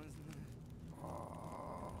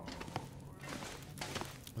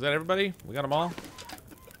 Is that everybody? We got them all?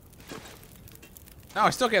 Oh, I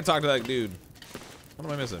still can't talk to that dude. What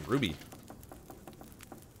am I missing? Ruby.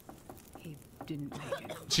 He didn't make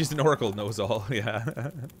it. She's an oracle, knows all. Yeah.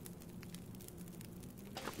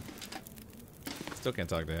 Still can't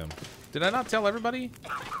talk to him. Did I not tell everybody?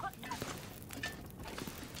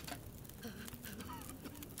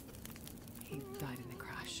 He died in the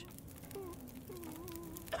crash.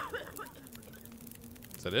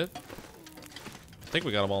 Is that it? I think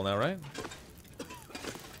we got them all now, right?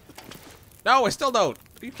 No, I still don't.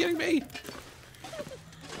 Are you kidding me?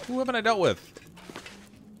 Who haven't I dealt with?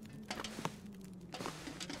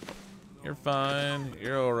 You're fine.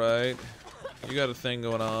 You're alright. You got a thing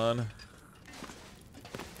going on.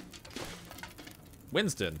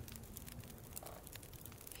 Winston.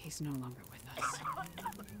 He's no longer with us.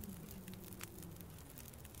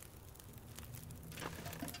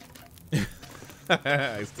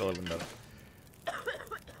 I still haven't done it.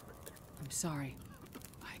 I'm sorry.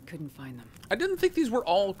 I couldn't find them. I didn't think these were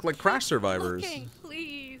all like crash survivors. Looking,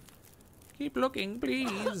 please. Keep looking,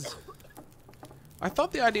 please. I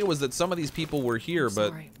thought the idea was that some of these people were here,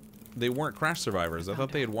 but Sorry. they weren't crash survivors. I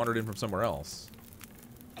thought they had wandered in from somewhere else.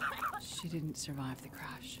 She didn't survive the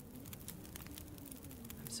crash.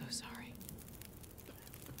 I'm so sorry.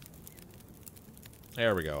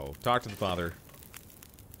 There we go. Talk to the father.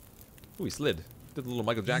 Ooh, he slid. Did the little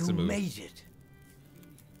Michael Jackson You move. made it.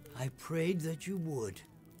 I prayed that you would.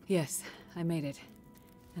 Yes, I made it.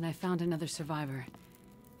 And I found another survivor.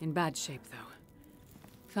 In bad shape, though.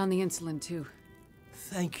 Found the insulin, too.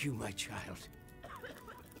 Thank you, my child.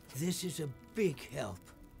 This is a big help.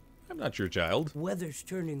 I'm not your child. Weather's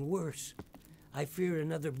turning worse. I fear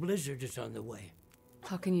another blizzard is on the way.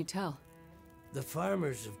 How can you tell? The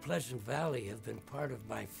farmers of Pleasant Valley have been part of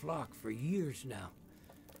my flock for years now.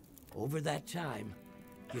 Over that time,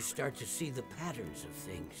 you start to see the patterns of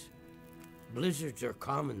things. Blizzards are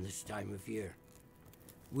common this time of year.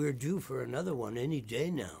 We're due for another one any day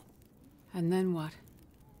now. And then what?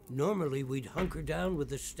 Normally, we'd hunker down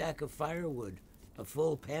with a stack of firewood, a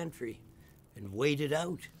full pantry, and wait it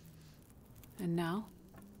out. And now?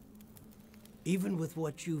 Even with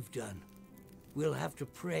what you've done, we'll have to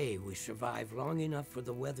pray we survive long enough for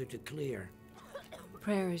the weather to clear.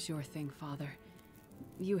 Prayer is your thing, Father.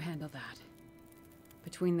 You handle that.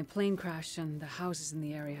 Between the plane crash and the houses in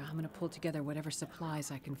the area, I'm gonna pull together whatever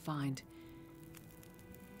supplies I can find.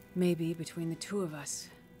 Maybe between the two of us,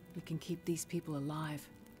 we can keep these people alive.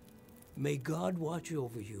 May God watch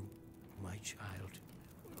over you, my child.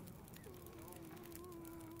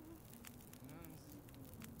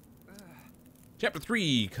 Chapter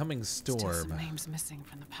 3, Coming Still Storm. some names missing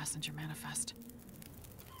from the passenger manifest.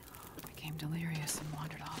 Became delirious and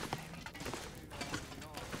wandered off, maybe.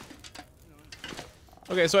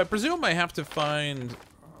 Okay, so I presume I have to find...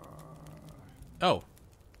 Oh.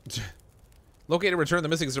 Locate and return the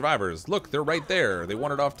missing survivors. Look, they're right there. They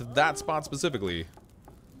wandered off to that spot specifically.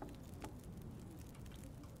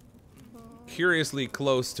 Curiously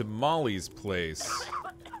close to Molly's place.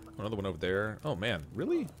 Another one over there. Oh, man.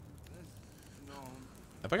 Really?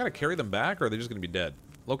 Have I got to carry them back, or are they just going to be dead?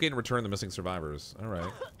 Locate and return the missing survivors. Alright.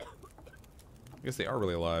 I guess they are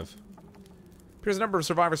really alive. Appears a number of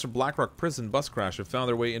survivors from Blackrock Prison bus crash have found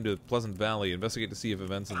their way into Pleasant Valley. Investigate to see if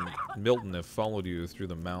events in Milton have followed you through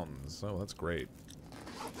the mountains. Oh, that's great.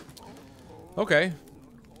 Okay.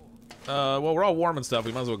 Well, we're all warm and stuff.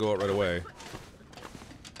 We might as well go out right away.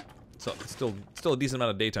 So, still a decent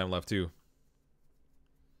amount of daytime left, too.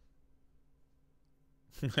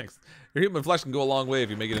 Next. Your human flesh can go a long way if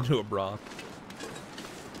you make it into a broth.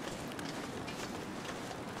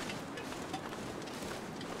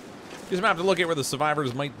 Use a map to locate where the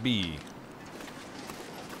survivors might be.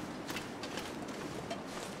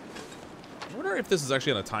 I wonder if this is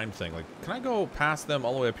actually on a time thing. Like, can I go past them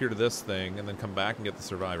all the way up here to this thing and then come back and get the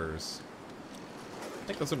survivors? I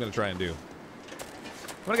think that's what I'm going to try and do.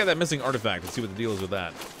 I want to get that missing artifact and see what the deal is with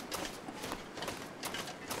that.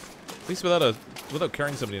 At least without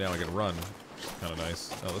carrying somebody now, I can run. Which is kind of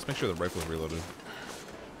nice. Oh, let's make sure the rifle's reloaded.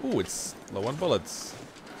 Ooh, it's low on bullets.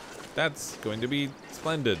 That's going to be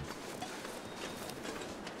splendid.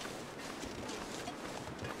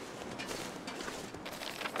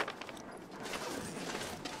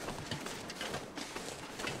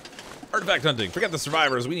 Artifact hunting. Forget the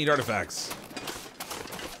survivors. We need artifacts.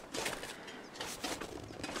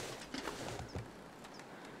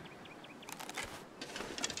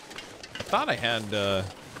 I thought I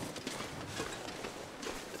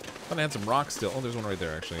had some rocks still. Oh, there's one right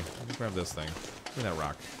there, actually. Let me grab this thing. Give me that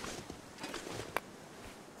rock.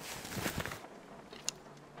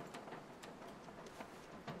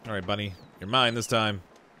 All right, bunny. You're mine this time.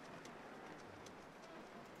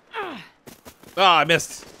 Ah, I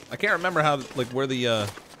missed. I can't remember how, like, where the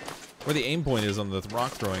aim point is on the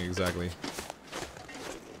rock throwing exactly.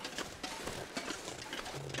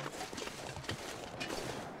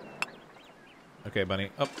 Okay, bunny.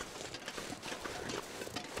 Up.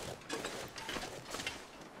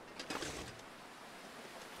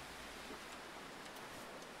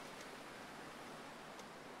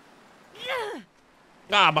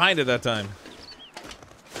 Ah, behind it that time.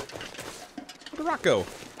 Where'd the rock go?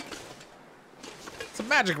 It's a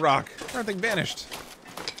magic rock. Everything vanished.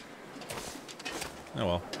 Oh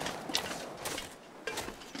well.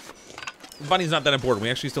 The bunny's not that important. We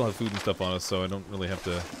actually still have food and stuff on us, so I don't really have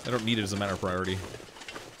to... I don't need it as a matter of priority.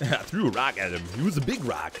 I threw a rock at him. He was a big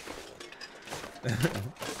rock.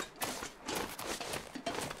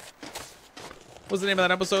 What's the name of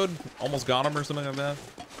that episode? Almost Got Him or something like that?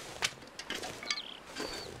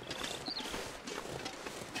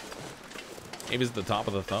 Maybe it's at the top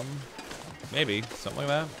of the thumb? Maybe. Something like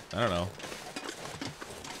that? I don't know.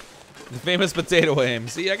 The famous potato aim.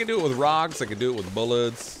 See, I can do it with rocks. I can do it with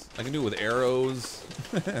bullets. I can do it with arrows.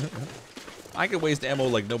 I can waste ammo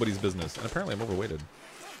like nobody's business. And apparently I'm overweighted.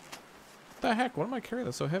 What the heck? Why am I carrying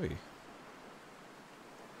that so heavy?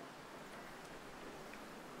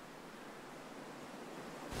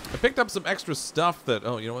 I picked up some extra stuff that...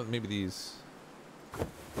 Oh, you know what? Maybe these...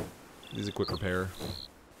 These are quick repair.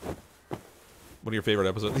 One of your favorite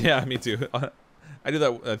episodes? Yeah, me too. I do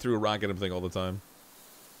that through a rock at him thing all the time.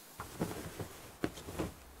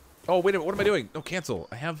 Oh, wait a minute. What am I doing? No, cancel.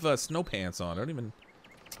 I have snow pants on. I don't even...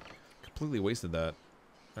 Completely wasted that.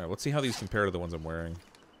 Alright, let's see how these compare to the ones I'm wearing.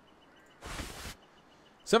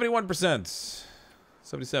 71%.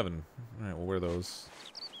 77. Alright, we'll wear those.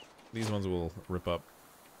 These ones will rip up.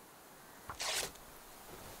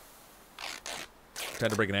 Tried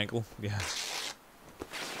to break an ankle? Yeah.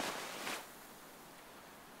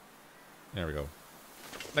 There we go.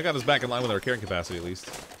 That got us back in line with our carrying capacity, at least.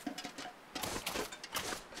 You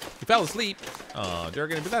fell asleep. Oh,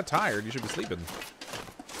 Durgan, if you're that tired, you should be sleeping.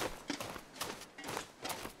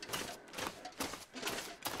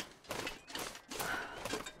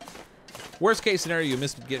 Worst case scenario, you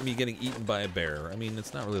missed me getting eaten by a bear. I mean,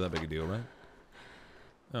 it's not really that big a deal, right?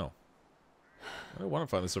 Oh. I don't want to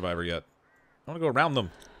find the survivor yet. I want to go around them.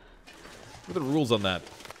 What are the rules on that?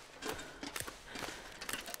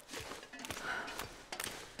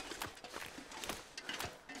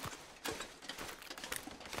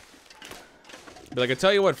 But like, I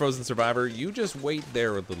tell you what, Frozen Survivor, you just wait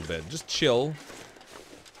there a little bit. Just chill.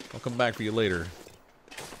 I'll come back for you later.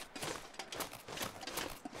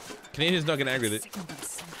 Canadians don't get angry that... Signal them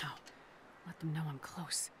somehow. Let them know I'm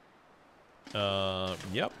close.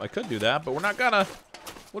 Yep, I could do that, but we're not gonna.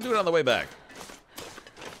 We'll do it on the way back.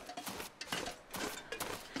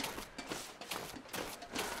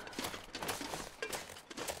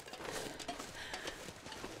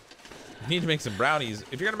 You need to make some brownies.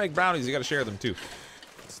 If you're gonna make brownies, you gotta share them too.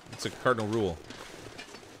 It's a cardinal rule.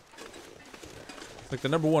 It's like the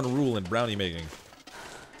 #1 rule in brownie making.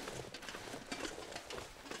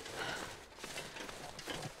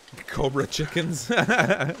 Cobra chickens.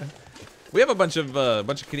 We have a bunch of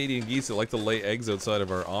Canadian geese that like to lay eggs outside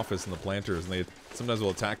of our office in the planters, and they sometimes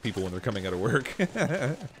will attack people when they're coming out of work.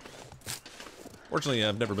 Fortunately,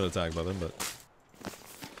 I've never been attacked by them, but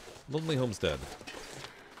lonely homestead.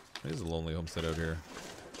 It is a lonely homestead out here.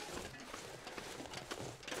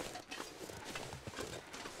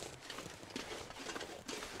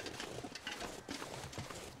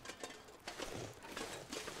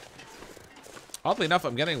 Oddly enough,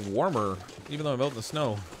 I'm getting warmer, even though I'm out in the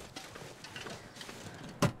snow.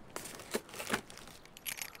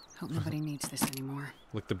 Hope nobody needs this anymore.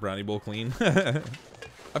 Lick the brownie bowl clean.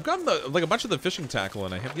 I've gotten a bunch of the fishing tackle,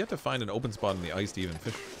 and I have yet to find an open spot in the ice to even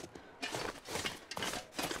fish.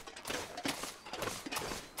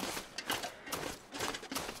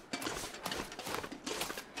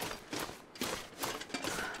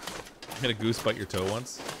 Hit a goose bite your toe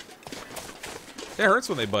once. It hurts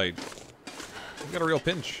when they bite. You got a real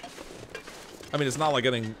pinch. I mean, it's not like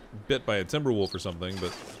getting bit by a timber wolf or something,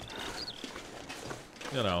 but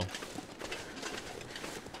you know.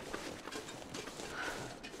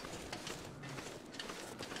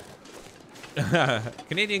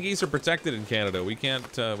 Canadian geese are protected in Canada. We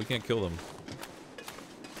can't kill them,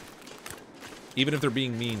 even if they're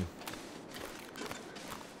being mean.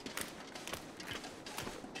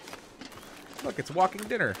 Look, it's walking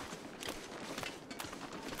dinner.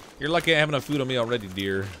 You're lucky I have enough food on me already,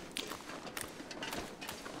 dear.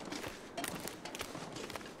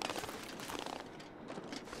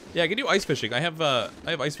 Yeah, I can do ice fishing. I have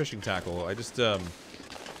ice fishing tackle. I just like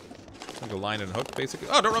a line and a hook, basically.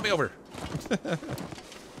 Oh, don't run me over. I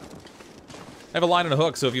have a line and a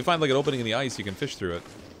hook, so if you find like an opening in the ice, you can fish through it.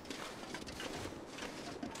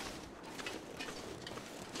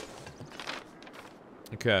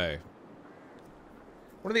 Okay.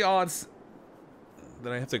 What are the odds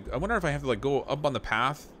that I have to... I wonder if I have to, like, go up on the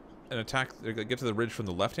path and attack... get to the ridge from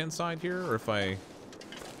the left-hand side here, or if I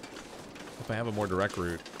have a more direct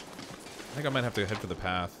route. I think I might have to head for the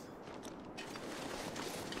path.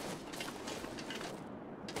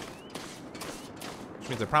 Which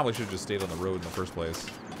means I probably should have just stayed on the road in the first place.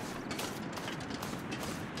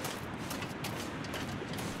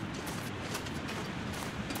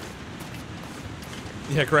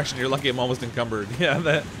 Yeah, correction, you're lucky I'm almost encumbered. Yeah,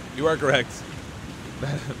 that you are correct.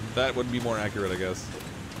 That would be more accurate, I guess.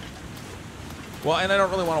 Well, and I don't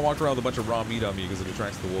really want to walk around with a bunch of raw meat on me because it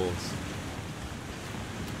attracts the wolves.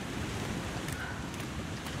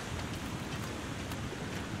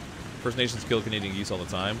 First Nations kill Canadian geese all the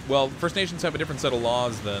time. Well, First Nations have a different set of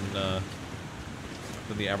laws than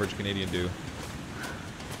the average Canadian do.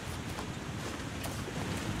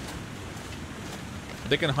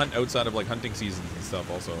 They can hunt outside of like hunting seasons and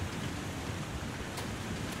stuff also.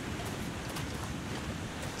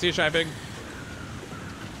 See you, Shy Pig.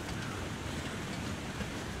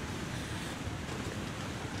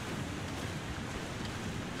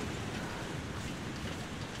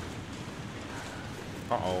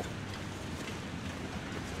 Uh-oh.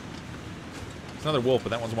 It's another wolf, but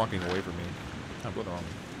that one's walking away from me. I'm going the wrong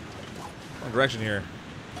direction here.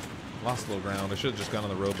 Lost a little ground. I should have just gone on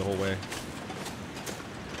the road the whole way.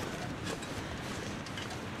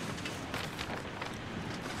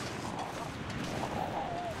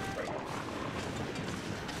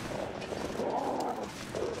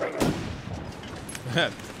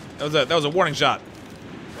 that was a warning shot.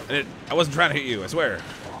 I wasn't trying to hit you, I swear.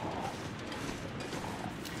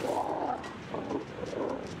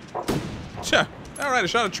 Tcha. All right, I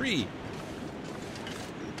shot a tree.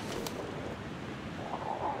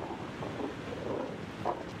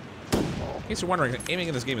 In case you're wondering, aiming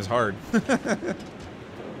in this game is hard.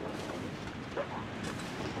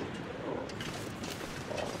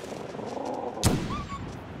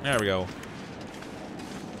 There we go.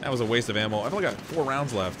 That was a waste of ammo. I've only got 4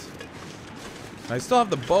 rounds left. I still have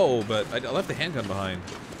the bow, but I left the handgun behind.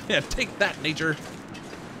 Yeah, take that, nature.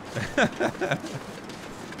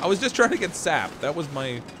 I was just trying to get sap. That was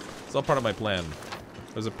it's all part of my plan.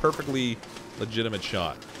 It was a perfectly legitimate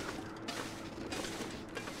shot.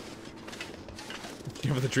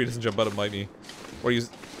 Careful the tree doesn't jump out and bite me. Or it's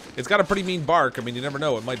got a pretty mean bark. I mean, you never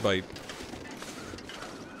know. It might bite.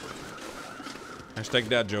 Hashtag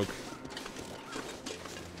dad joke.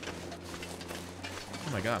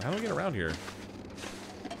 Oh my god, how do I get around here?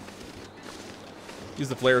 Use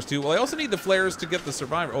the flares too. Well, I also need the flares to get the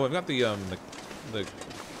survivor. Oh, I've got the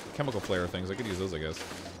chemical flare things. I could use those, I guess.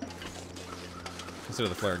 Instead of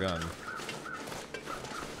the flare gun.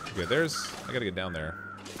 Okay, I gotta get down there.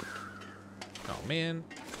 Oh man,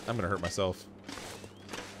 I'm gonna hurt myself.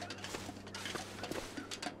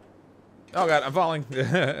 Oh god, I'm falling.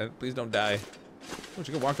 Please don't die. Oh, you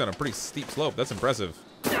can walk down a pretty steep slope. That's impressive.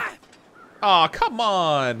 Aw, oh, come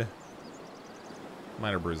on!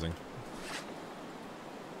 Minor bruising.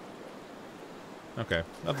 Okay,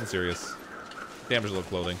 nothing serious. Damage a little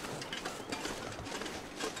clothing.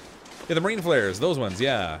 Yeah, the marine flares, those ones,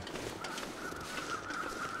 yeah.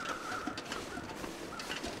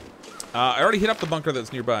 I already hit up the bunker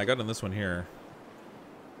that's nearby. I got in this one here.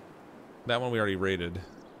 That one we already raided.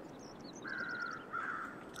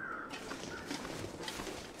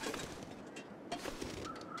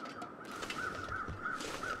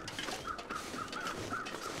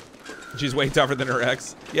 She's way tougher than her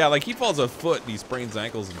ex. Yeah, like he falls a foot and he sprains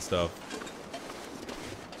ankles and stuff.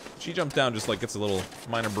 She jumps down, just like gets a little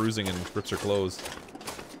minor bruising and rips her clothes.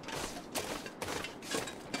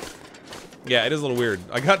 Yeah, it is a little weird.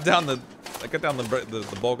 I got down the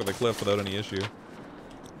bulk of the cliff without any issue.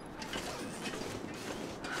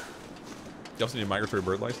 You also need a migratory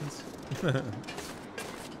bird license.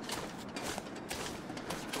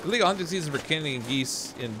 Illegal hunting season for Canadian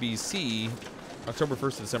geese in BC. October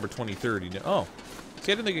 1st to December 23rd. Oh,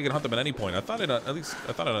 see, I didn't think you could hunt them at any point. I thought in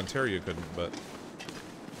Ontario you couldn't, but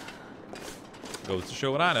goes to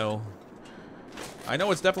show what I know. I know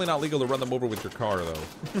it's definitely not legal to run them over with your car, though.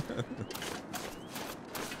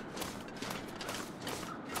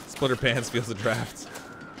 Splitter Pants feels the draft.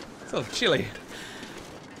 So chilly.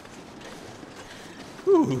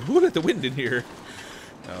 Ooh, who let the wind in here?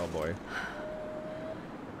 Oh boy.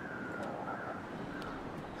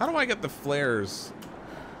 How do I get the flares?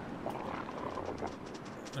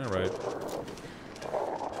 Alright.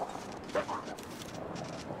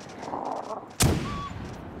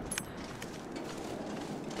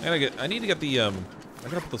 I need to get the, I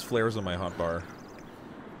gotta put those flares on my hotbar.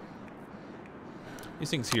 These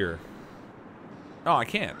things here. Oh, I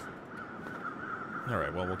can't.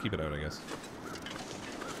 Alright, well, we'll keep it out, I guess.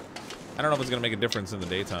 I don't know if it's gonna make a difference in the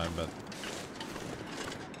daytime, but...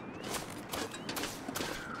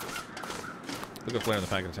 Look at flare in the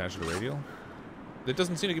pack and attach it to radial. It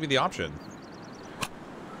doesn't seem to give me the option.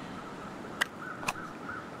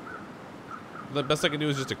 The best I can do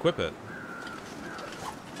is just equip it.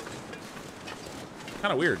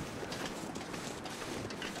 Kind of weird.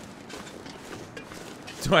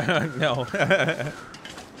 Do I? No.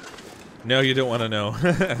 No, you don't want to know.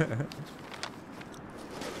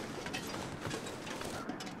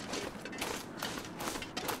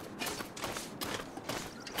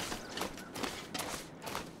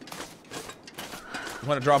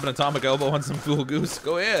 Want to drop an atomic elbow on some fool goose?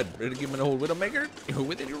 Go ahead. Ready to give him an old Widowmaker? You're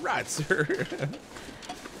within your rights, sir.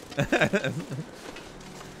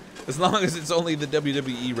 As long as it's only the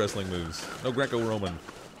WWE wrestling moves. No Greco-Roman.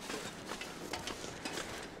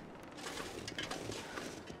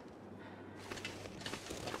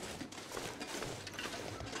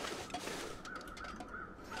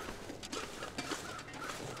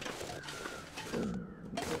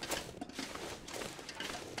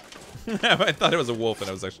 I thought it was a wolf and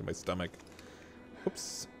it was actually my stomach.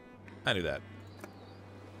 Oops. I knew that.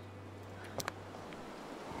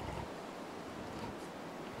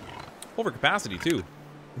 Over capacity, too.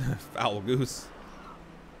 Foul goose.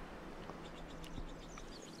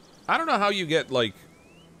 I don't know how you get, like,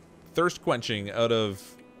 thirst quenching out of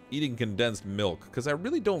eating condensed milk, because I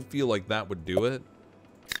really don't feel like that would do it.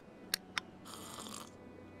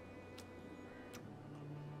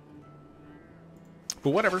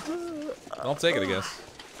 But whatever. I'll take it, I guess.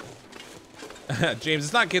 James,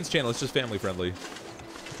 it's not kids' channel, it's just family friendly.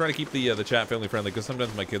 I'm trying to keep the chat family friendly, because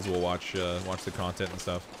sometimes my kids will watch the content and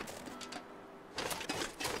stuff.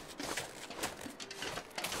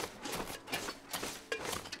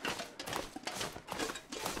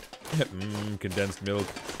 Condensed milk.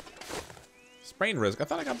 Sprain risk. I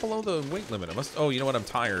thought I got below the weight limit. I must. Oh, you know what? I'm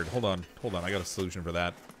tired. Hold on. Hold on. I got a solution for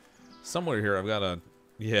that. Somewhere here, I've got a.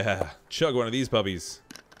 Yeah. Chug one of these puppies.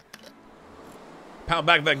 Pound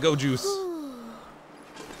back that go juice. Ooh,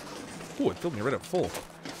 it filled me right up full.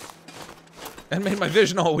 And made my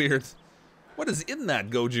vision all weird. What is in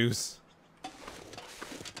that go juice?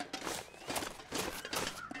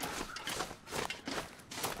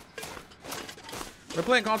 When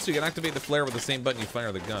playing console, you can activate the flare with the same button you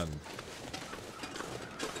fire the gun.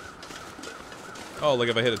 Oh, like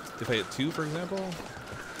if I hit 2, for example.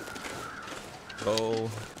 Bow.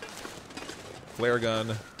 Flare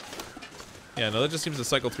gun. Yeah, no, that just seems to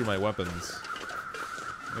cycle through my weapons.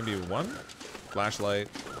 Maybe 1? Flashlight.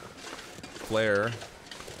 Flare.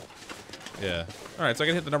 Yeah. Alright, so I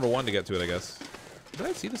can hit the number 1 to get to it, I guess. Did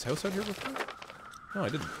I see this house out here before? No, I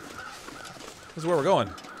didn't. This is where we're going.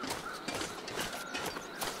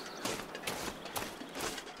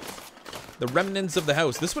 The remnants of the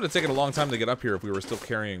house. This would have taken a long time to get up here if we were still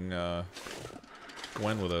carrying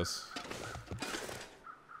Gwen with us.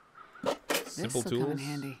 Simple tools. Come in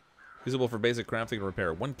handy. Usable for basic crafting and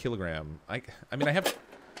repair. 1 kilogram. I mean, I have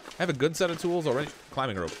a good set of tools already.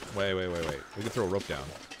 Climbing rope. Wait. We can throw a rope down.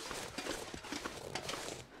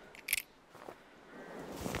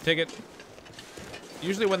 Take it.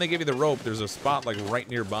 Usually when they give you the rope, there's a spot like right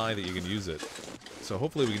nearby that you can use it. So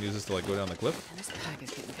hopefully we can use this to like go down the cliff. And this pack is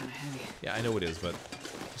getting kind of heavy. Yeah, I know it is, but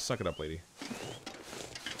just suck it up, lady.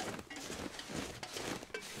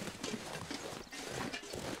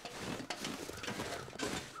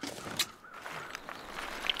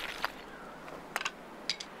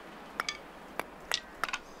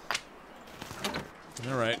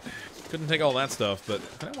 All right. Couldn't take all that stuff, but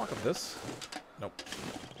can I walk up this? Nope.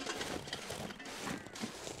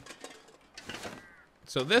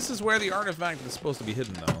 So this is where the artifact is supposed to be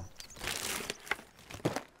hidden, though.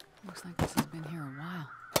 Looks like this has been here a while.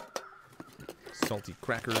 Salty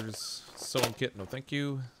crackers. Sewing kit, no thank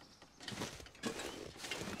you.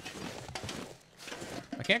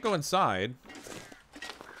 I can't go inside.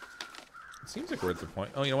 It seems like we're at the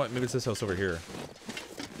point. Oh, you know what? Maybe it's this house over here.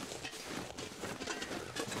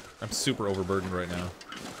 I'm super overburdened right now.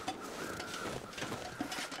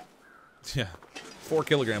 Yeah. 4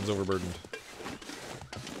 kilograms overburdened.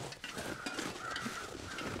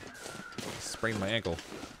 Sprained my ankle.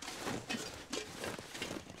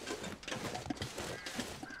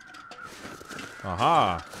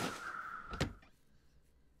 Aha!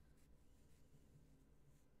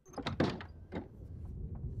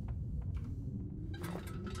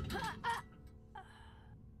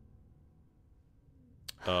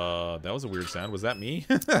 That was a weird sound. Was that me?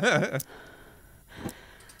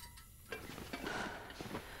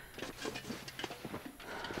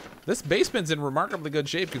 This basement's in remarkably good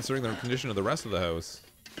shape considering the condition of the rest of the house.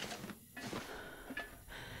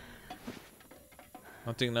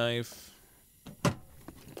 Hunting knife.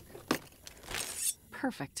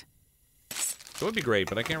 Perfect. That would be great,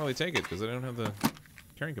 but I can't really take it because I don't have the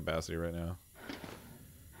carrying capacity right now.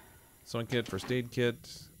 Sewing kit, first aid kit.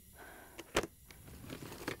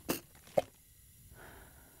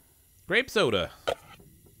 Grape soda.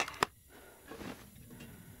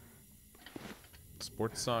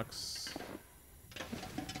 Sports socks.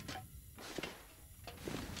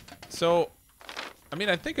 So, I mean,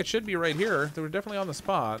 I think it should be right here. They were definitely on the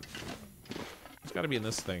spot. It's got to be in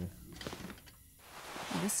this thing.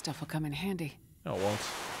 Well, this stuff will come in handy. No, it won't.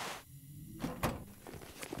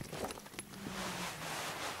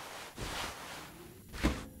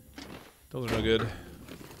 Those are no good.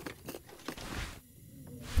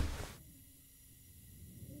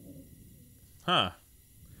 Huh.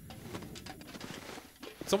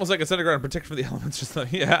 It's almost like a center ground protection for the elements. Just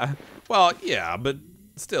like, yeah. Well, yeah, but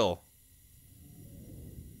still.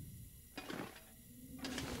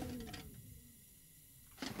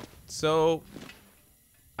 So,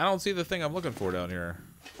 I don't see the thing I'm looking for down here.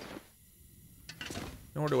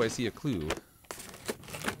 Nor do I see a clue.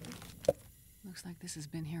 Looks like this has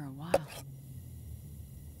been here a while.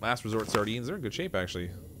 Last resort sardines. They're in good shape,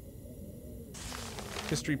 actually.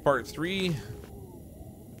 History Part 3.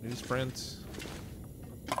 Newsprint.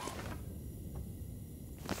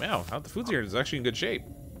 Wow, the food's here is actually in good shape.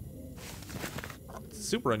 It's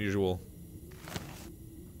super unusual.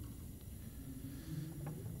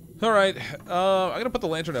 Alright, I'm gonna put the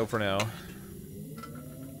lantern out for now.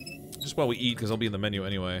 Just while we eat, because I'll be in the menu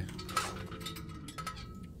anyway.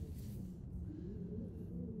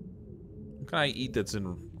 What can I eat that's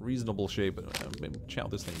in reasonable shape? Maybe chow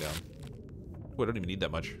this thing down. Oh, I don't even need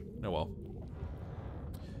that much. Oh well.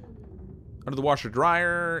 Under the washer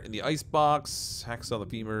dryer, in the ice box, hacksaw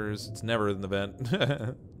the femurs. It's never in the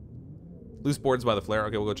vent. Loose boards by the flare.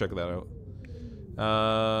 Okay, we'll go check that out.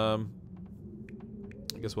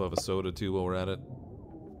 I guess we'll have a soda too while we're at it.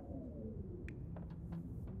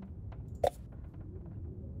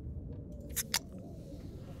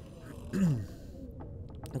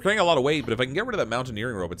 I'm carrying a lot of weight, but if I can get rid of that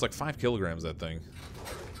mountaineering rope, it's like 5 kilograms, that thing.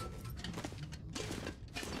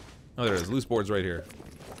 Oh, there it is. Loose boards right here.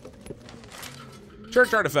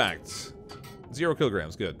 Church artifacts. 0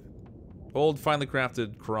 kilograms. Good. Old, finely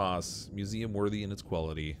crafted cross. Museum worthy in its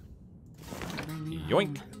quality.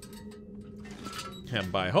 Yoink. And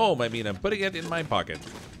by home, I mean I'm putting it in my pocket.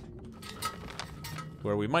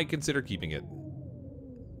 Where we might consider keeping it.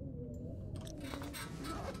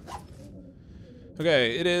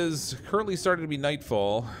 Okay, it is currently starting to be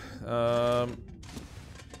nightfall.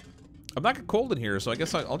 I'm not cold in here, so I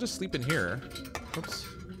guess I'll just sleep in here. Oops.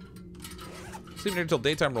 Sleep in here until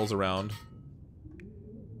daytime rolls around.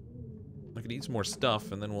 I could eat some more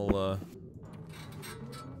stuff, and then we'll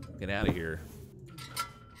get out of here.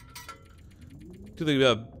 Do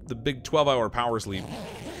the big 12-hour power sleep.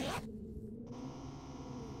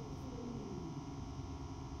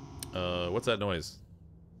 What's that noise?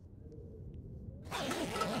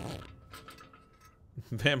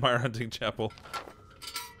 Vampire hunting chapel.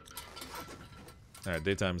 Alright,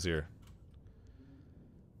 daytime's here.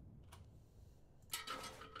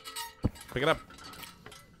 Pick it up.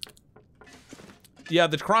 Yeah,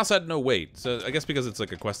 the cross had no weight, so I guess because it's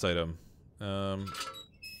like a quest item.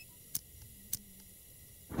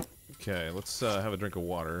 Okay, let's have a drink of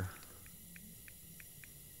water.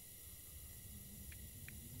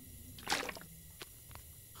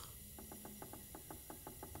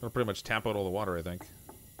 I'll pretty much tap out all the water, I think.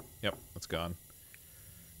 Yep, that's gone.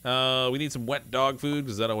 We need some wet dog food,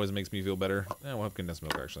 because that always makes me feel better. We'll have condensed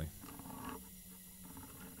milk, actually.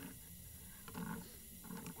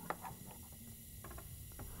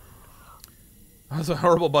 That's a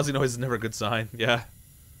horrible buzzing noise is never a good sign. Yeah.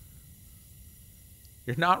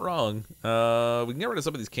 You're not wrong. We can get rid of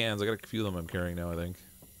some of these cans. I got a few of them I'm carrying now, I think.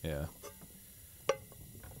 Yeah.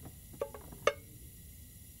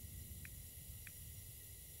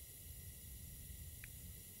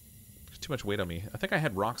 There's too much weight on me. I think I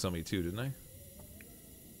had rocks on me too, didn't I? I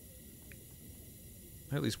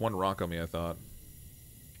had at least one rock on me, I thought.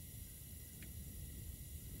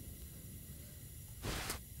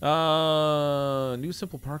 New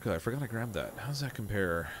simple parka. I forgot I grabbed that. How does that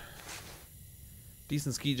compare?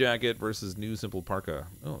 Decent ski jacket versus new simple parka.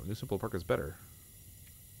 Oh, new simple parka is better.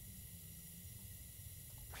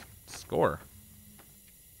 Score.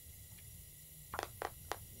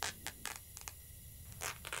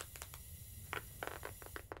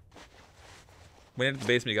 When you're at the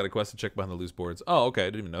basement, you got a quest to check behind the loose boards. Oh, okay. I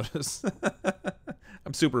didn't even notice.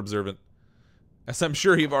 I'm super observant. As I'm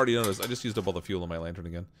sure you've already noticed. I just used up all the fuel on my lantern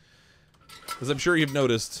again. As I'm sure you've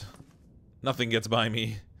noticed, nothing gets by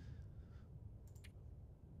me.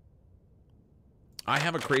 I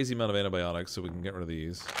have a crazy amount of antibiotics, so we can get rid of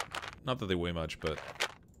these. Not that they weigh much, but...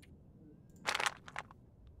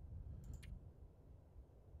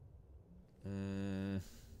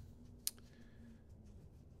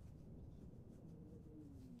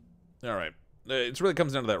 Alright. It really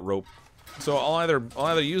comes down to that rope. So I'll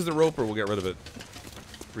either use the rope or we'll get rid of it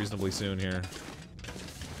reasonably soon here.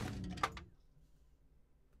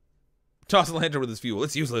 Toss the lantern with this fuel.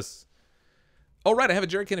 It's useless. Oh, right. I have a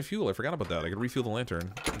jerry can of fuel. I forgot about that. I can refuel the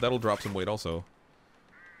lantern. That'll drop some weight also.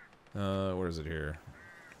 Where is it here?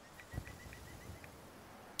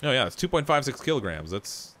 Oh, yeah. It's 2.56 kilograms.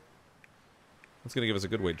 That's going to give us a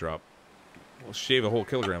good weight drop. We'll shave a whole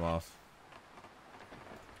kilogram off.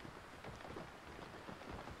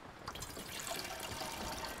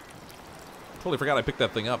 Totally forgot I picked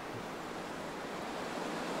that thing up.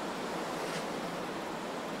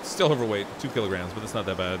 Still overweight, 2 kilograms, but it's not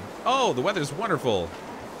that bad. Oh, the weather's wonderful.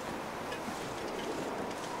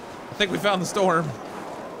 I think we found the storm.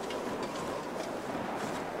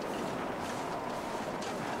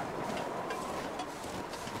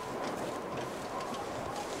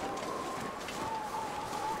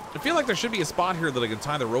 feel like there should be a spot here that I can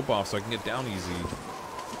tie the rope off so I can get down easy.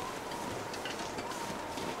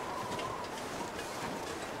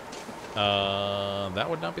 That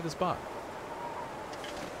would not be the spot.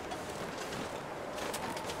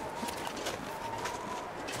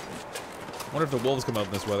 I wonder if the wolves come out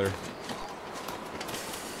in this weather.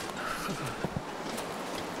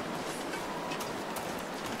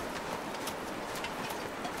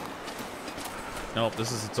 Nope,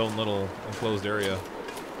 this is its own little enclosed area.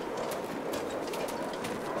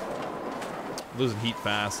 Losing heat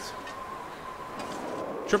fast.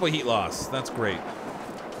 Triple heat loss. That's great.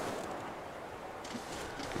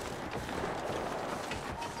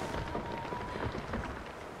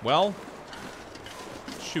 Well,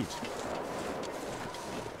 shoot.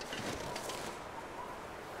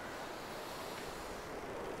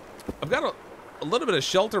 I've got a little bit of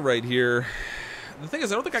shelter right here. The thing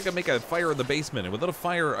is, I don't think I can make a fire in the basement. And without a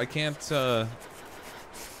fire, I can't,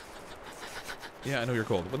 Yeah, I know you're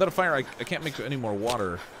cold. Without a fire, I can't make any more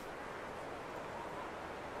water.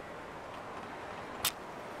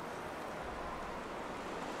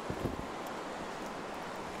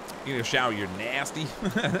 You need a shower, you're nasty.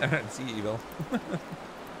 See you, evil.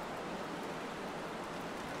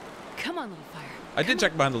 Come on, little fire. I did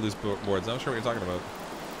check behind the loose boards. I'm not sure what you're talking about.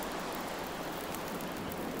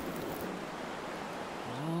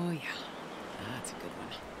 Oh, yeah. That's a good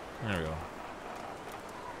one. There we go.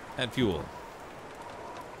 Add fuel.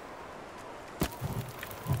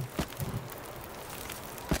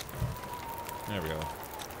 There we go.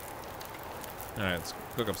 Alright, let's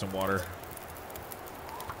cook up some water.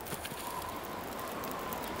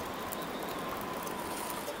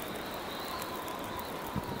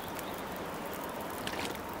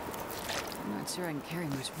 I'm not sure I can carry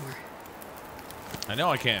much more. I know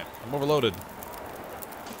I can't. I'm overloaded.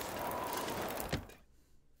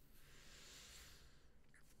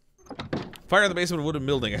 Fire in the basement of wooden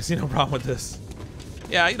building. I see no problem with this.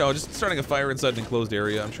 Yeah, you know, just starting a fire inside an enclosed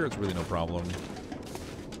area. I'm sure it's really no problem.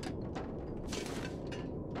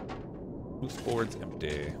 Loose boards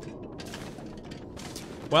empty.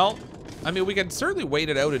 Well, I mean, we can certainly wait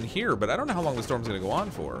it out in here, but I don't know how long the storm's going to go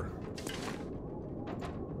on for.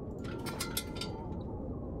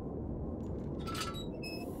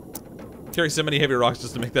 Carry so many heavy rocks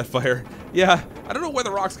just to make that fire. Yeah, I don't know where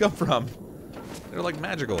the rocks come from. They're like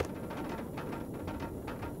magical.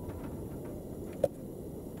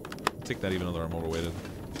 Take that even though I'm overweighted.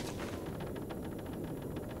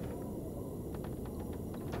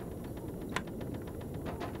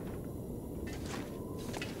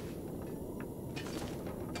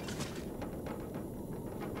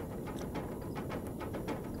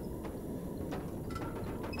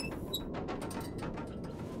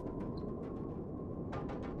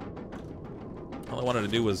 All I wanted to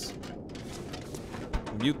do was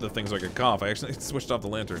mute the thing so I could cough. I actually switched off the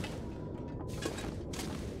lantern.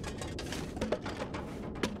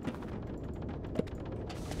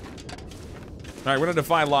 Alright, we're gonna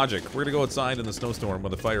defy logic. We're gonna go outside in the snowstorm where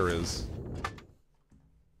the fire is.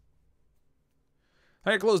 How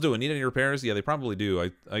are your clothes doing? Need any repairs? Yeah, they probably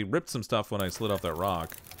do. I ripped some stuff when I slid off that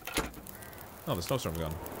rock. Oh, the snowstorm's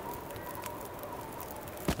gone.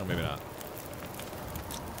 Oh, maybe not.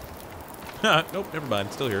 Nope, never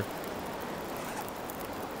mind. Still here.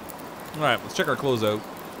 Alright, let's check our clothes out.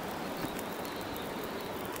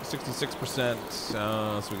 66%,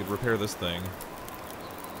 so we could repair this thing.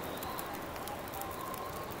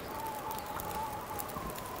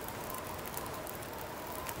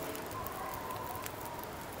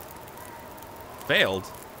 Failed?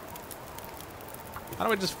 How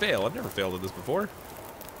do I just fail? I've never failed at this before.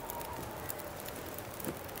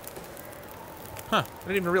 Huh. I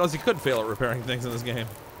didn't even realize you could fail at repairing things in this game.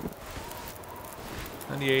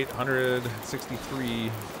 98, 100,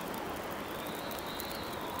 63.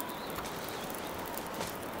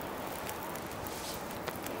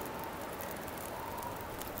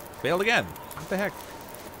 Failed again. What the heck?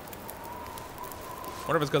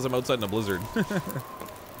 Wonder if it's because I'm outside in a blizzard.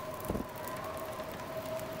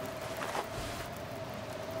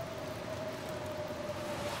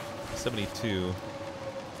 72.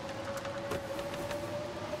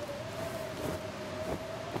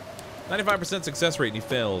 %, success rate and he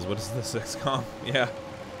fails. What is this XCOM? Yeah.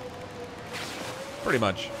 Pretty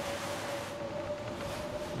much.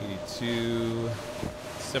 82.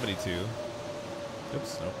 72.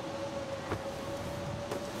 Oops, nope.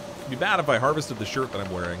 It'd be bad if I harvested the shirt that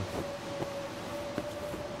I'm wearing.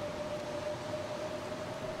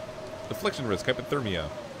 Affliction risk, hypothermia.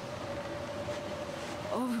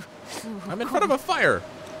 Oh, so I'm in front of a fire.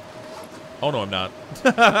 Oh no, I'm not.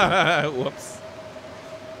 Whoops.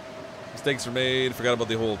 Mistakes are made. Forgot about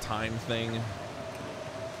the whole time thing.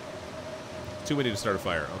 Too windy to start a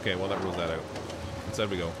fire. Okay, well that rules that out.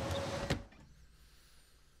 Inside we go.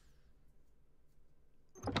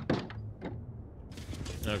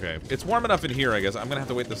 Okay, it's warm enough in here. I guess I'm gonna have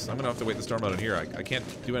to wait this. I'm gonna have to wait the storm out in here. I can't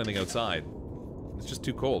do anything outside. It's just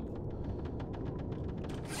too cold.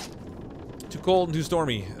 Too cold and too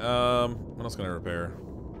stormy. What else can I repair?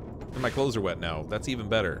 And my clothes are wet now. That's even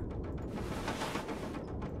better.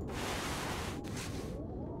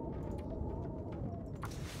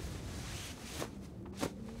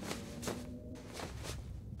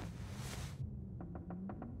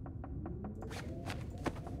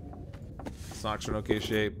 Socks are in okay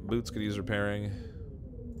shape. Boots could use repairing.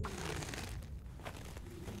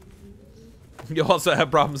 You also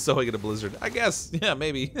have problems sewing in a blizzard. I guess. Yeah,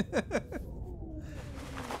 maybe.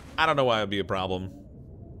 I don't know why it would be a problem.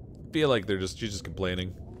 I feel like she's just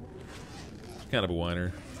complaining. She's kind of a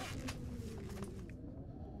whiner.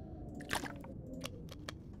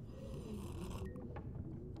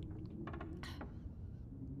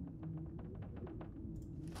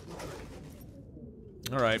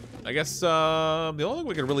 Alright, I guess the only thing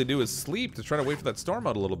we can really do is sleep to try to wait for that storm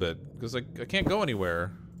out a little bit. Because I can't go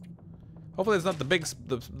anywhere. Hopefully it's not the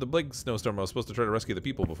big snowstorm I was supposed to try to rescue the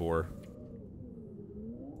people before.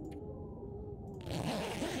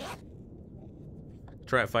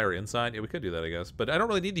 Try a fire inside? Yeah, we could do that, I guess. But I don't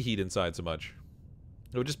really need to heat inside so much.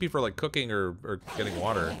 It would just be for, like, cooking or getting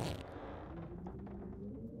water.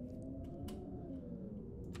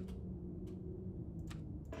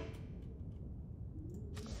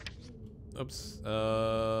 Oops.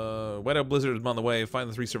 Wet out blizzard is on the way. Find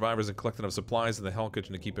the 3 survivors and collect enough supplies in the Hell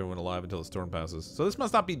Kitchen to keep everyone alive until the storm passes. So this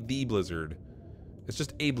must not be the blizzard. It's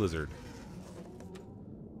just a blizzard.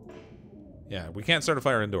 Yeah, we can't start a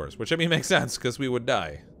fire indoors, which I mean makes sense because we would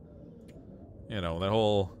die. You know, the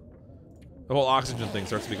whole oxygen thing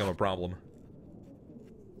starts to become a problem.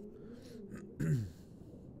 I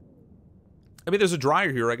mean, there's a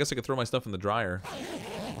dryer here. I guess I could throw my stuff in the dryer.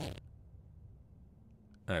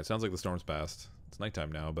 Alright, sounds like the storm's passed. It's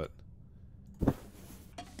nighttime now, but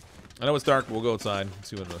I know it's dark, but we'll go outside and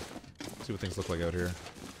see what things look like out here.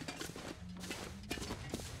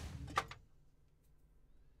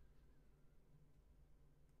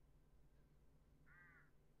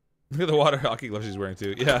 Look at the water hockey gloves she's wearing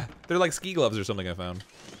too. Yeah, they're like ski gloves or something I found.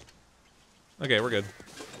 Okay, we're good.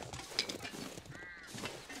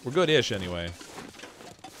 We're good-ish anyway.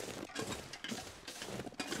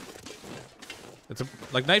 It's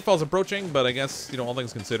like nightfall's approaching, but I guess, you know, all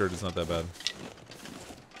things considered, it's not that bad.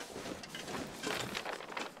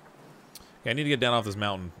 Okay, I need to get down off this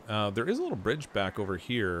mountain. There is a little bridge back over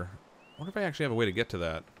here. I wonder if I actually have a way to get to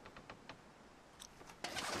that.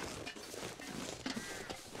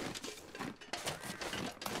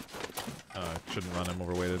 Shouldn't run, I'm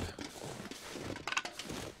overweighted.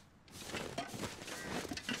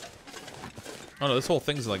 Oh no, this whole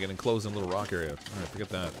thing's like an enclosed in a little rock area. Alright, forget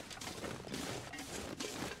that.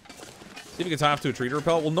 See if you can tie off to a tree to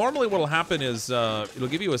rappel. Well, normally what'll happen is it'll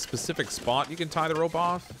give you a specific spot you can tie the rope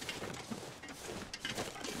off.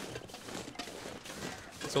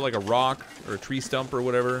 So like a rock or a tree stump or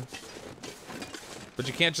whatever. But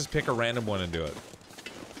you can't just pick a random one and do it.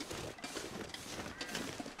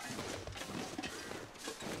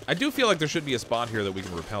 I do feel like there should be a spot here that we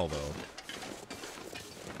can rappel, though.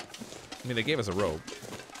 I mean, they gave us a rope.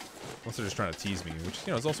 Unless they're just trying to tease me, which,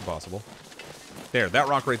 you know, is also possible. There, that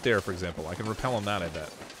rock right there, for example. I can rappel on that, I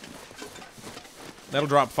bet. That'll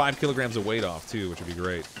drop 5 kilograms of weight off, too, which would be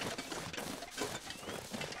great.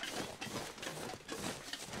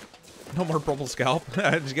 No more purple scalp?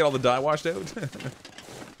 Did you get all the dye washed out?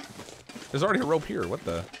 There's already a rope here. What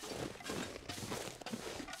the...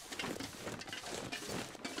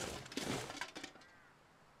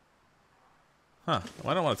 Huh.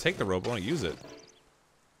 Well, I don't want to take the rope. I want to use it.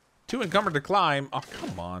 Too encumbered to climb. Oh,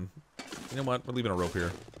 come on. You know what? We're leaving a rope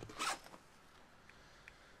here.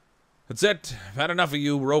 That's it. I've had enough of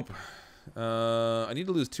you, rope. I need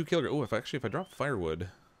to lose 2 kilograms. Oh, if I drop firewood.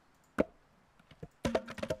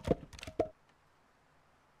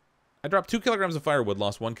 I dropped 2 kilograms of firewood,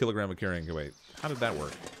 lost 1 kilogram of carrying weight. How did that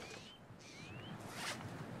work?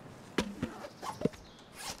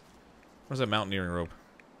 Where's that mountaineering rope?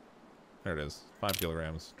 There it is. 5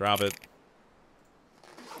 kilograms. Drop it.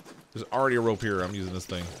 There's already a rope here. I'm using this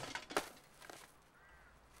thing.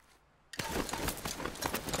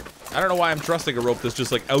 I don't know why I'm trusting a rope that's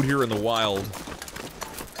just like out here in the wild.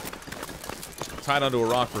 Tied onto a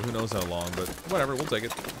rock for who knows how long, but whatever, we'll take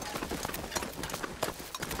it.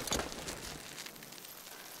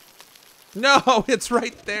 No, it's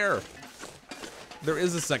right there. There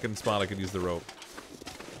is a second spot I could use the rope.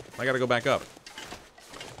 I gotta go back up.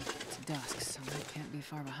 It's dusk, so I can't be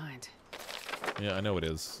far behind. Yeah, I know it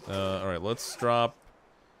is. Alright, let's drop...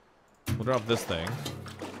 We'll drop this thing.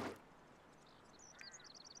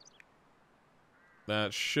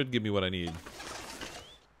 That should give me what I need.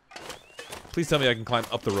 Please tell me I can climb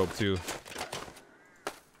up the rope, too.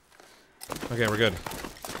 Okay, we're good.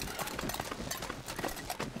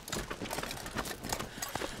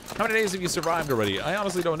 How many days have you survived already? I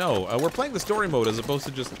honestly don't know. We're playing the story mode as opposed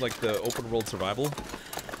to just, like, the open world survival.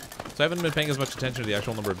 So I haven't been paying as much attention to the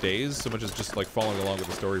actual number of days, so much as just, like, following along with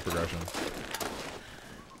the story progression.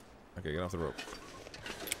 Okay, get off the rope.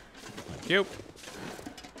 Thank you.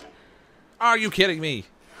 Are you kidding me?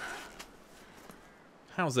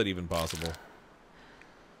 How's that even possible?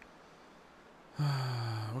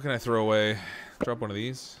 What can I throw away? Drop one of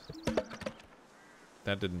these.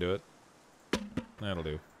 That didn't do it. That'll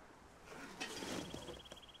do.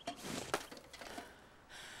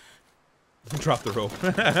 Drop the rope.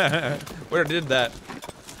 Where did that?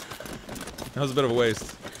 That was a bit of a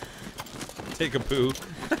waste. Take a poo.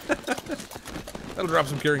 That'll drop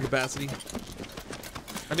some carrying capacity.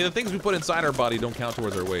 I mean, the things we put inside our body don't count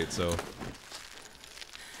towards our weight, so...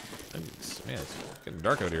 Man, it's getting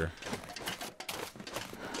dark out here.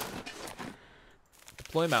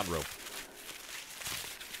 Deploy mountain rope.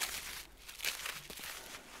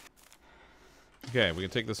 Okay, we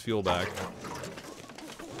can take this fuel back.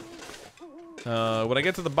 When I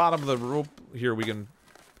get to the bottom of the rope here, we can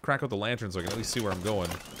crack out the lantern so I can at least see where I'm going.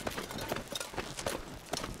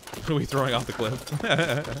 Are we throwing off the cliff?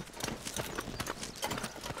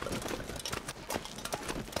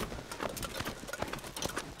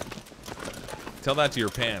 Tell that to your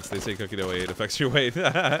pants. They say cookie dough 8 affects your weight.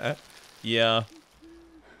 Yeah.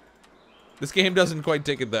 This game doesn't quite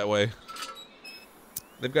take it that way.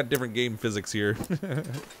 They've got different game physics here.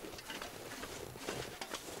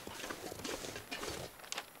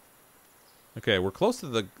 Okay, we're close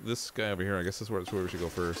to this guy over here. I guess that's where we should go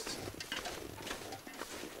first.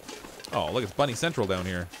 Oh, look, it's Bunny Central down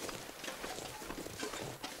here.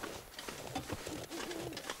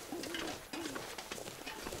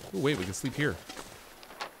 Ooh, wait, we can sleep here.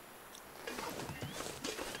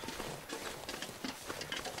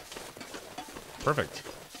 Perfect.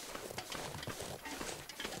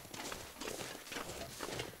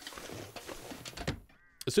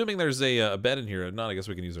 Assuming there's a bed in here. If not, I guess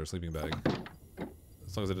we can use our sleeping bag.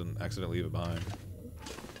 As long as I didn't accidentally leave it behind.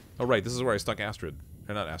 Oh, right. This is where I stuck Astrid.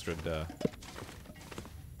 Or not Astrid,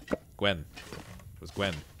 Gwen. It was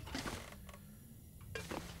Gwen.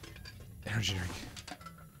 Energy drink.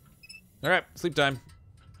 Alright, sleep time.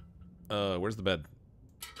 Where's the bed?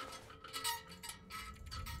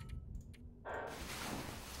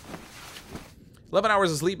 "11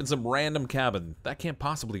 hours of sleep in some random cabin. That can't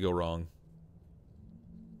possibly go wrong."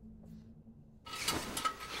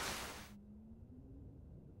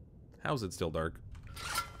 How is it still dark?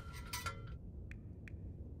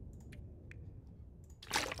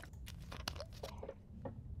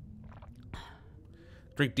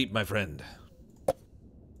 Drink deep, my friend.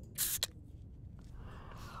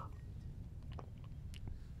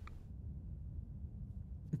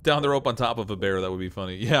 Down the rope on top of a bear, that would be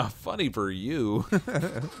funny. Yeah, funny for you.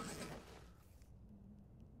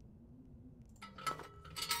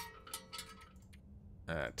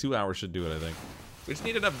 2 hours should do it, I think. We just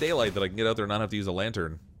need enough daylight that I can get out there and not have to use a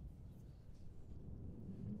lantern.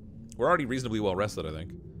 We're already reasonably well rested, I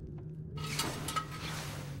think.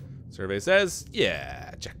 Survey says,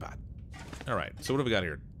 yeah, jackpot. Alright, so what have we got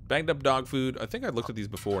here? Banged up dog food. I think I looked at these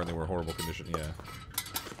before and they were horrible condition, yeah.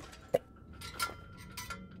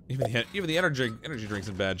 Even the energy drink's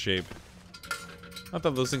in bad shape. I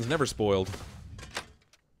thought those things never spoiled.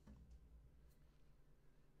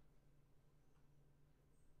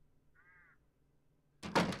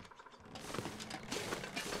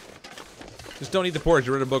 Just don't eat the porridge.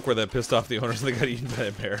 You read a book where that pissed off the owners and they got eaten by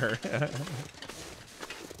a bear.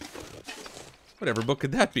 Whatever book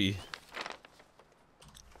could that be?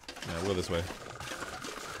 Yeah, we'll go this way.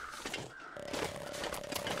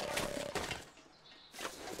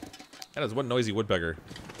 That is one noisy woodpecker.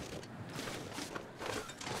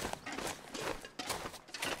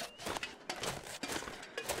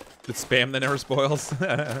 It's spam that never spoils.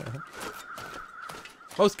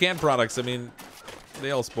 Most canned products, I mean,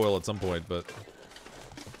 they all spoil at some point, but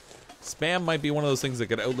spam might be one of those things that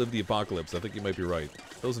could outlive the apocalypse. I think you might be right.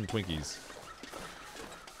 Those and Twinkies.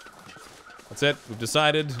 That's it. We've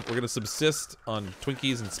decided we're going to subsist on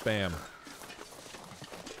Twinkies and spam.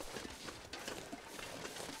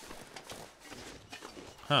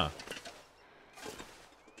 Huh.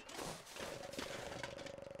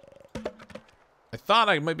 thought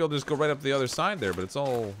I might be able to just go right up the other side there, but it's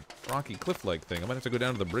all rocky cliff-like thing. I might have to go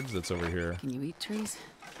down to the bridge that's over here. Can you eat trees?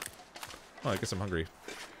 Oh, I guess I'm hungry.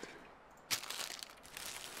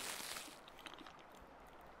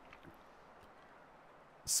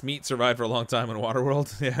 Smeat survived for a long time in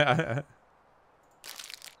Waterworld. Yeah.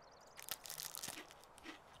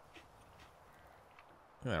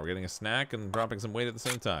 Yeah, we're getting a snack and dropping some weight at the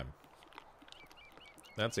same time.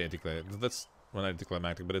 That's anticlimactic. That's well, not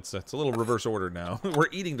anticlimactic, but it's a little reverse order now. We're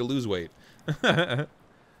eating to lose weight.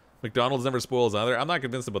 McDonald's never spoils either. I'm not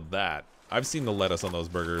convinced about that. I've seen the lettuce on those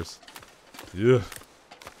burgers. Ugh.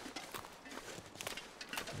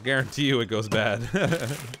 Guarantee you it goes bad.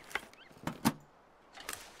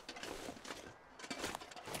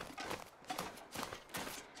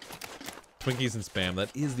 Twinkies and spam.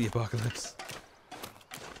 That is the apocalypse.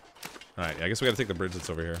 Alright, I guess we gotta take the bridge that's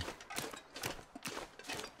over here.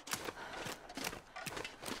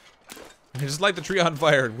 Just light the tree on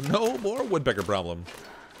fire. No more woodpecker problem.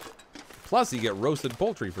 Plus, you get roasted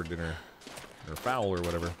poultry for dinner. Or fowl or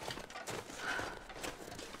whatever.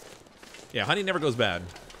 Yeah, honey never goes bad.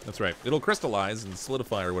 That's right. It'll crystallize and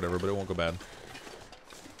solidify or whatever, but it won't go bad.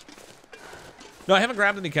 No, I haven't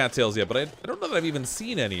grabbed any cattails yet, but I don't know that I've even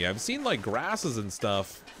seen any. I've seen, like, grasses and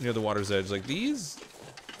stuff near the water's edge. Like, these...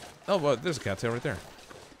 Oh, well, there's a cattail right there.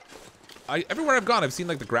 Everywhere I've gone, I've seen,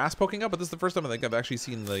 like, the grass poking up, but this is the first time I think I've actually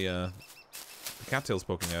seen the cattails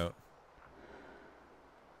poking out.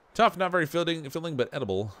 Tough, not very filling, but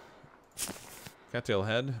edible. Cattail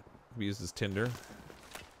head. Can be used as tinder.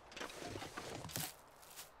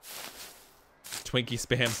 Twinkie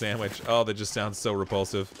spam sandwich. Oh, that just sounds so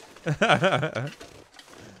repulsive. I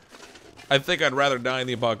think I'd rather die in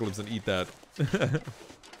the apocalypse than eat that.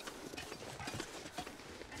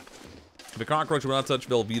 The cockroach will not touch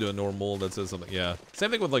Velveeta nor mold. That says something. Yeah.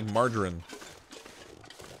 Same thing with like margarine.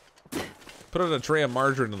 Put out a tray of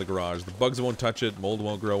margarine in the garage. The bugs won't touch it. Mold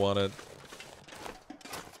won't grow on it.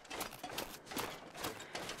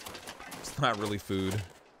 It's not really food.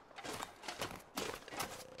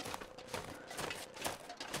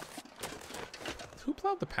 Who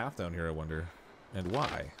plowed the path down here, I wonder? And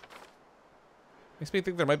why? Makes me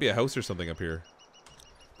think there might be a house or something up here.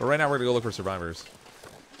 But right now we're gonna go look for survivors.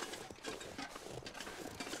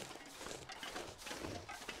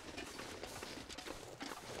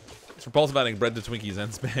 It's repulsive adding bread to Twinkies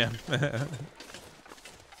and spam.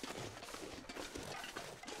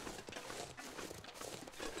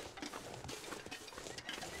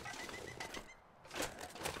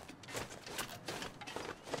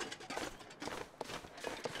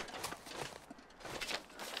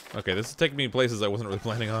 Okay, this is taking me places I wasn't really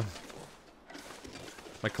planning on.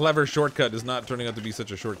 My clever shortcut is not turning out to be such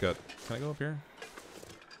a shortcut. Can I go up here?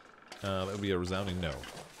 That would be a resounding no.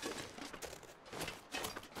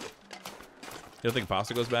 You don't think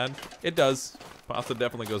pasta goes bad? It does. Pasta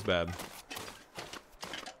definitely goes bad.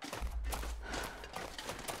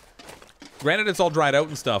 Granted, it's all dried out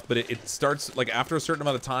and stuff, but it starts, like, after a certain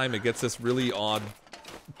amount of time, it gets this really odd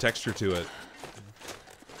texture to it.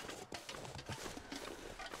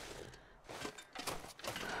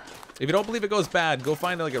 If you don't believe it goes bad, go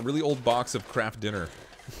find, like, a really old box of Kraft Dinner.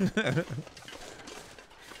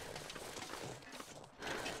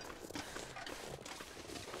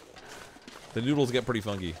 The noodles get pretty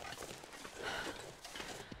funky.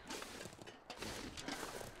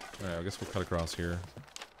 Alright, I guess we'll cut across here.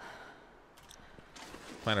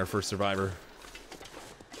 Find our first survivor.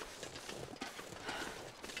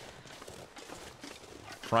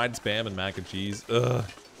 Fried spam and mac and cheese. Ugh.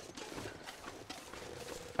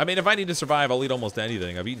 I mean, if I need to survive, I'll eat almost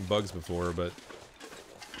anything. I've eaten bugs before, but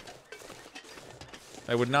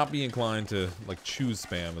I would not be inclined to, like, choose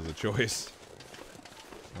spam as a choice.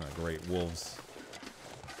 Oh, great, wolves.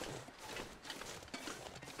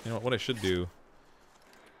 You know what I should do?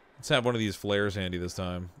 Let's have one of these flares handy this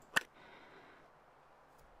time.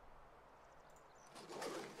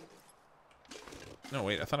 No,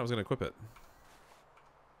 wait, I thought I was going to equip it.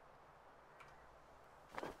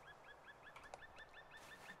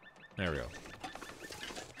 There we go.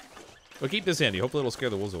 We'll keep this handy. Hopefully it'll scare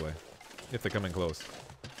the wolves away. If they come in close.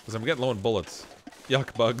 Because I'm getting low on bullets.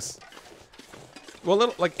 Yuck, bugs. Well,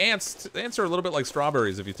 little, like ants. Ants are a little bit like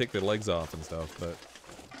strawberries if you take their legs off and stuff, but...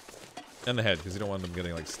 And the head, because you don't want them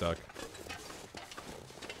getting, like, stuck.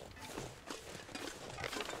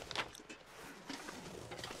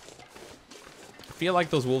 I feel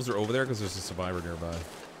like those wolves are over there because there's a survivor nearby.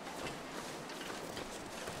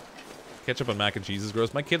 Ketchup on mac and cheese is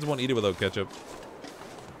gross. My kids won't eat it without ketchup.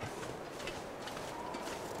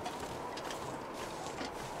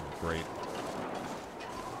 Great.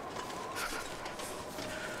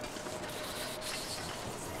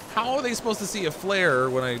 How are they supposed to see a flare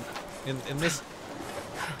when I... in this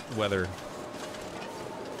weather?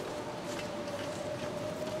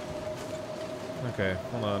 Okay,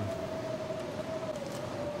 hold on.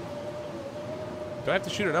 Do I have to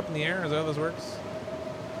shoot it up in the air? Is that how this works?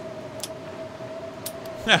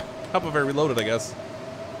 Yeah, help if I reload it, I guess.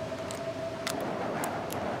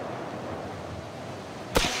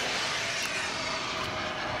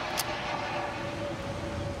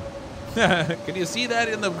 Can you see that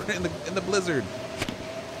in the blizzard?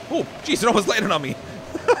 Oh, jeez, it almost landed on me.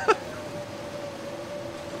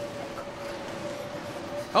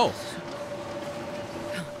 Oh.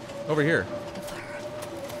 Over here.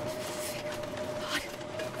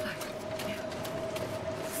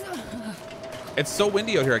 It's so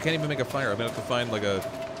windy out here, I can't even make a fire. I'm gonna have to find like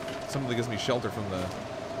something that gives me shelter from the...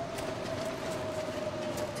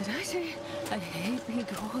 Did I say I hate being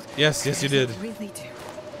cold? Yes, you did. I really do.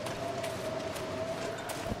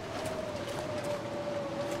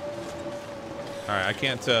 Alright, I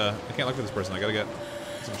can't look for this person. I gotta get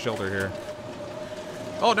some shelter here.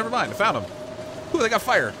 Oh, never mind, I found him. Ooh, they got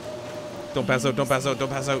fire. Don't pass out, don't pass out, don't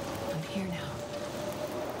pass out. I'm here now.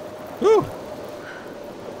 Whew.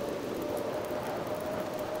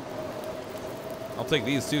 I'll take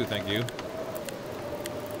these too, thank you.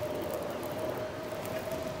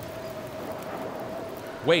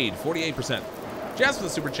 Wade, 48%. Jess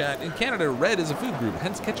with a super chat. In Canada, red is a food group,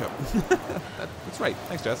 hence ketchup. That's right.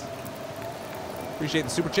 Thanks, Jess. Appreciate the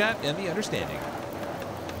super chat and the understanding.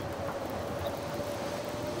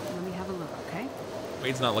 Let me have a look, okay?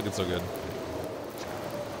 Wade's not looking so good.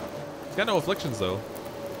 He's got no afflictions, though.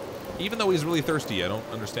 Even though he's really thirsty, I don't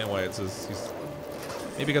understand why it says he's...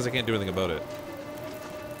 Maybe because I can't do anything about it.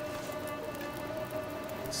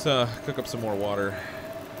 Let's cook up some more water.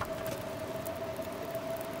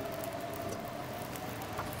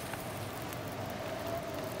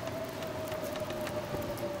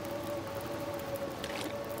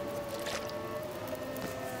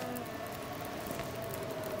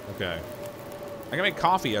 Okay. I can make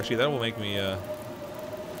coffee, actually. That will make me a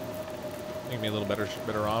little better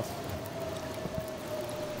off.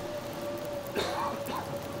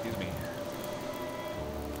 Excuse me.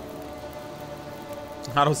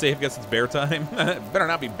 Autosave guess it's bear time. Better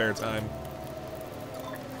not be bear time.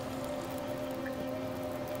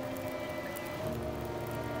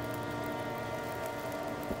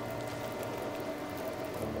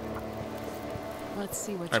 Let's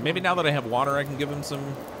see what. All right, maybe now that I have water, I can give him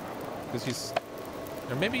some. Because he's,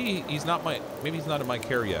 or maybe he's not in my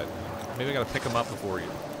care yet. Maybe I gotta pick him up before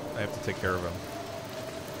I have to take care of him.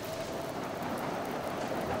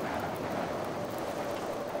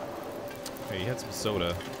 Okay, he had some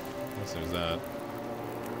soda. I guess there's that.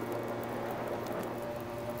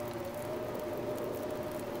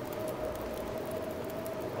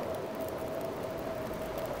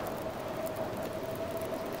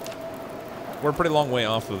 We're a pretty long way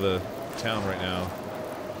off of the town right now.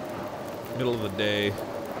 Middle of the day.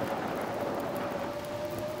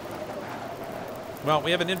 Well,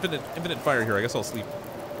 we have an infinite fire here. I guess I'll sleep.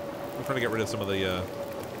 I'm trying to get rid of some of the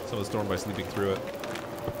storm by sleeping through it.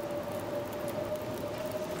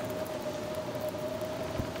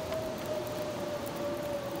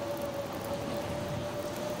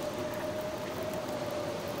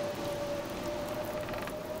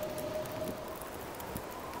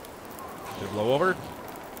 Did it blow over?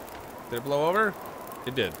 Did it blow over?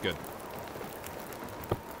 It did. Good.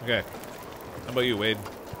 Okay. How about you, Wade?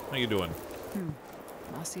 How you doing?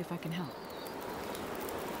 I'll see if I can help.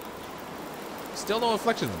 Still no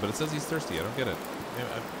afflictions, but it says he's thirsty. I don't get it. Maybe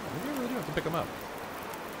I really do have to pick him up.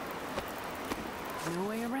 No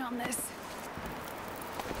way around this.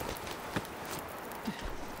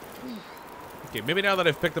 Okay, maybe now that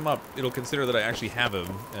I've picked him up, it'll consider that I actually have him.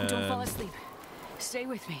 Don't fall asleep. Stay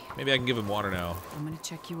with me. Maybe I can give him water now. I'm gonna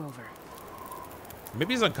check you over.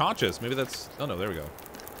 Maybe he's unconscious. Maybe that's... Oh, no, there we go.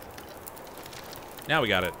 Now we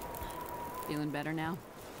got it. Feeling better now?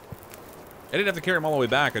 I didn't have to carry him all the way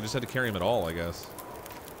back. I just had to carry him at all, I guess.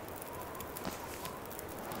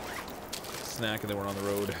 Snack and then we're on the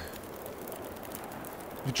road.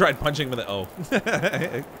 You tried punching him in the... Oh.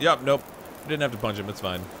 Yep, nope. Didn't have to punch him. It's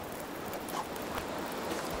fine.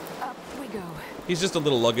 Up we go. He's just a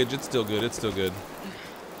little luggage. It's still good. It's still good.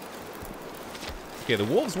 Okay, the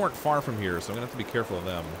wolves weren't far from here, so I'm going to have to be careful of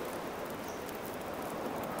them.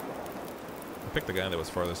 I picked the guy that was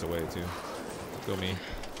farthest away, too. Go me.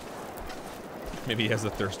 Maybe he has the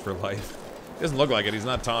thirst for life. He doesn't look like it. He's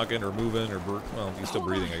not talking or moving or... Well, he's still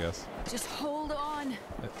breathing, I guess. Just hold on.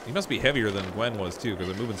 He must be heavier than Gwen was, too, because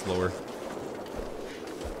they're moving slower.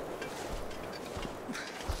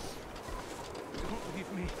 Don't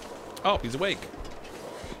leave me. Oh, he's awake.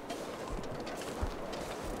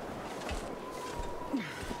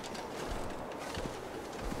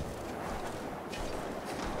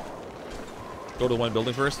 Go to the one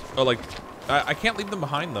building first? Oh, like, I can't leave them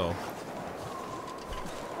behind, though.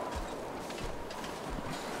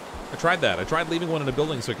 I tried that. I tried leaving one in a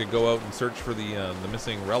building so I could go out and search for the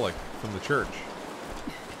missing relic from the church.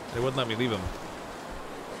 They wouldn't let me leave them.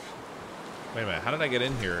 Wait a minute. How did I get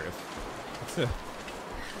in here? If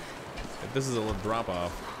this is a little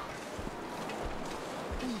drop-off.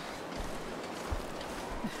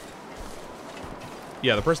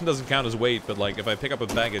 Yeah, the person doesn't count as weight, but like if I pick up a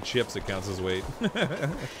bag of chips, it counts as weight.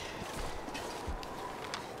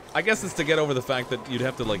 I guess it's to get over the fact that you'd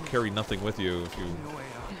have to like carry nothing with you if you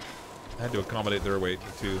had to accommodate their weight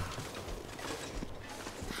too.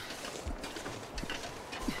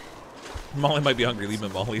 Molly might be hungry. Leave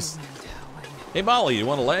him, Molly's. Hey, Molly, you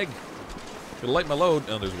want a leg? Gonna light my load.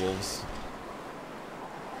 Oh, there's wolves.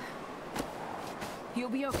 You'll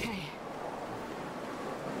be okay.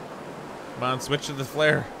 Come on, switch to the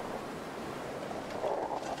flare.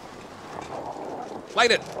 Light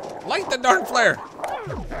it! Light the darn flare!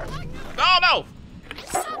 Oh no!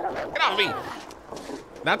 Get off me!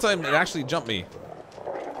 That time it actually jumped me.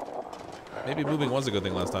 Maybe moving was a good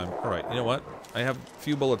thing last time. Alright, you know what? I have a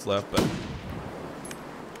few bullets left, but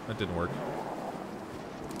that didn't work.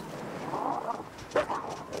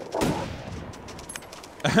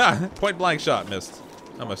 Point blank shot, missed.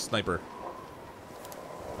 I'm a sniper.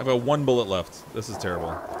 I've got one bullet left. This is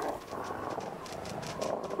terrible.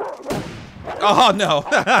 Oh no!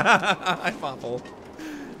 I'm awful.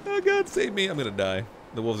 Oh god, save me. I'm gonna die.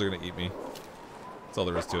 The wolves are gonna eat me. That's all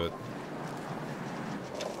there is to it.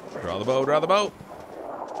 Draw the bow, draw the bow.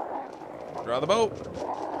 Draw the bow.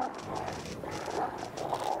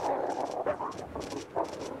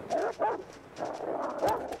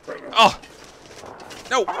 Oh!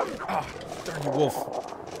 No! Oh, darn you wolf.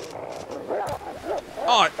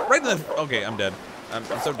 Oh, right in the... Okay, I'm dead. I'm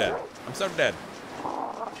so dead. I'm so dead.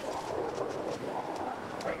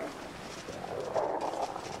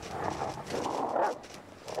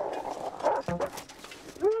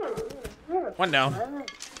 One down.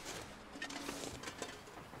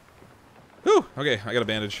 Whew! Okay, I got a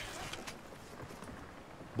bandage.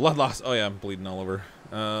 Blood loss. Oh yeah, I'm bleeding all over.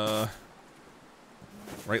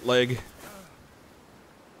 Right leg.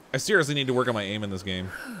 I seriously need to work on my aim in this game.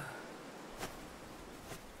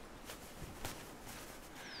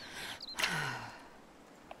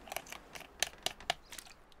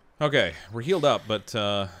 Okay, we're healed up, but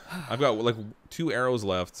I've got like 2 arrows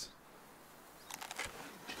left.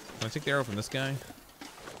 Can I take the arrow from this guy?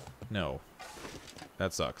 No.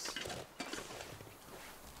 That sucks.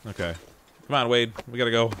 Okay. Come on, Wade. We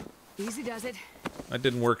gotta go. Easy does it. That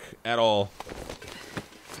didn't work at all.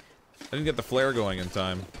 I didn't get the flare going in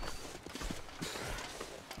time.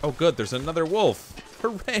 Oh, good. There's another wolf.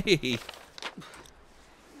 Hooray! I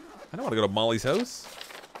don't want to go to Molly's house.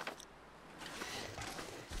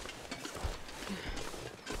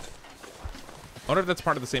 I wonder if that's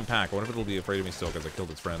part of the same pack. I wonder if it'll be afraid of me still because I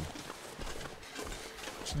killed its friend.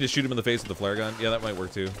 Should just shoot him in the face with the flare gun? Yeah, that might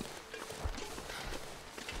work too.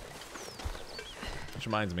 Which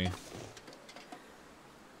reminds me.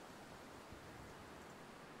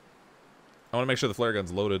 I want to make sure the flare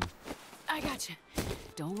gun's loaded. I gotcha.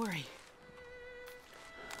 Don't worry.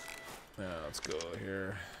 Yeah, let's go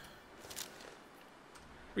here.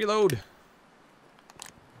 Reload.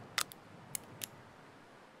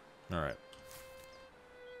 All right.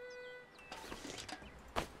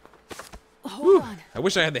 Hold on. I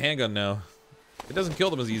wish I had the handgun now. It doesn't kill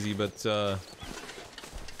them as easy, but I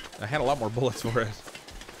had a lot more bullets for it.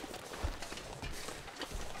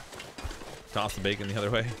 Toss the bacon the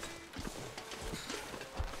other way.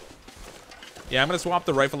 Yeah, I'm gonna swap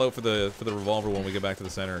the rifle out for the revolver when we get back to the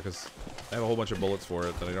center because I have a whole bunch of bullets for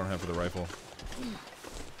it that I don't have for the rifle.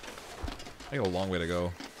 I got a long way to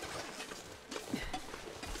go.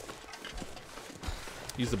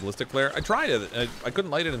 Use the ballistic flare. I tried it. I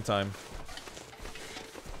couldn't light it in time.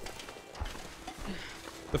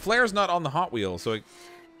 The flare's not on the Hot Wheel, so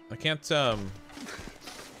I can't go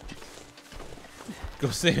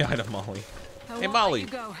say hi to Molly. Hey Molly.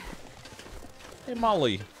 Hey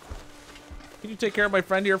Molly. Can you take care of my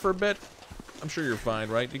friend here for a bit? I'm sure you're fine,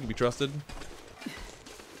 right? You can be trusted.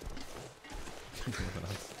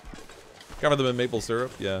 Cover them in maple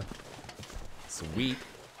syrup? Yeah. Sweet.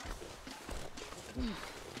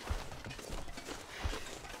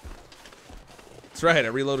 That's right, I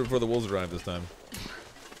reloaded before the wolves arrived this time.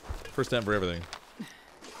 First time for everything.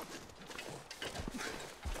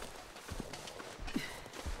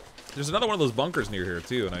 There's another one of those bunkers near here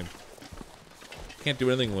too, and I Can't do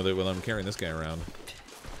anything with it when I'm carrying this guy around.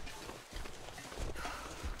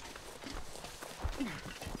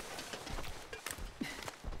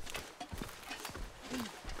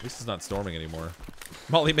 At least it's not storming anymore.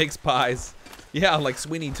 Molly makes pies. Yeah, like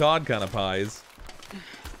Sweeney Todd kind of pies.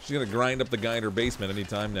 She's gonna grind up the guy in her basement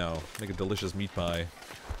anytime now. Make a delicious meat pie.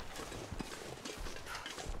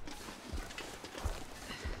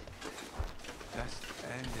 That's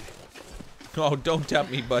Andy. Oh, don't tap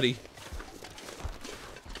me, buddy.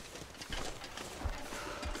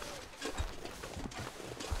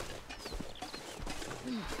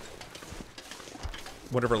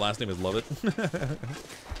 Wonder if her last name is Lovett.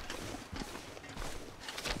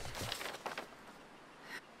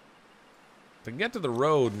 If I can get to the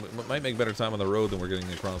road, we might make better time on the road than we're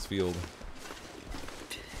getting across field.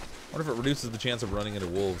 Wonder if it reduces the chance of running into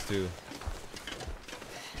wolves, too.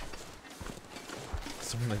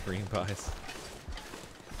 So many green pies.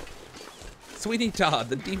 Sweeney Todd,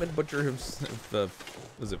 the demon butcher of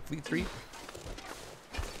was it Fleet Street?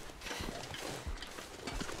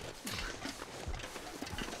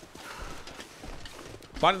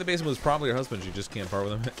 Finding the basement was probably her husband. She just can't part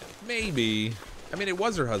with him. Maybe. I mean, it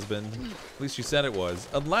was her husband. At least she said it was.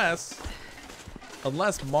 Unless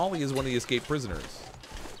Molly is one of the escaped prisoners.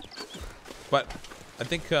 But I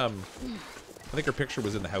think her picture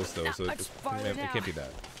was in the house though, so it can't be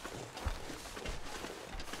that.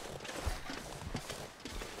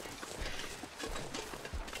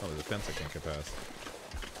 Oh, there's a fence I can't get past.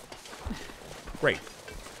 Great.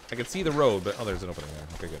 I can see the road, but oh, there's an opening there.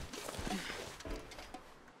 Okay, good.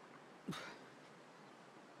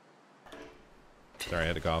 Sorry, I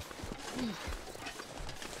had to cough.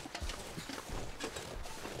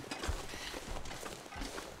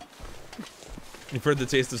 You've heard the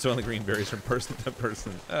taste of Soylent Green varies from person to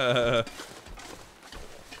person.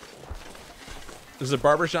 There's a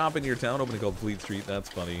barbershop in your town opening called Fleet Street. That's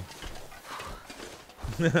funny.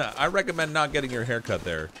 I recommend not getting your hair cut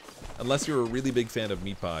there. Unless you're a really big fan of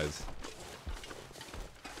meat pies.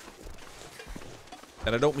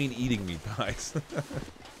 And I don't mean eating meat pies.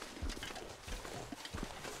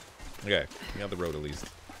 Okay, you have the road at least.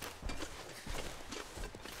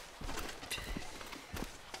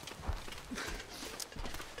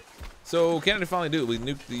 So, Canada finally do it. We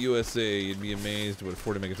nuked the USA. You'd be amazed what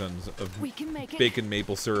 40 megatons of bacon,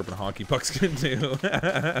 maple syrup, and hockey pucks can do.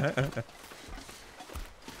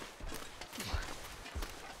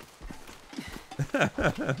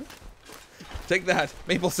 Take that.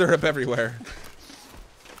 Maple syrup everywhere.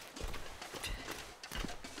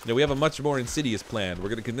 No, we have a much more insidious plan. We're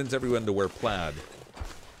going to convince everyone to wear plaid.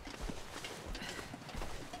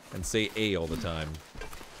 And say A all the time.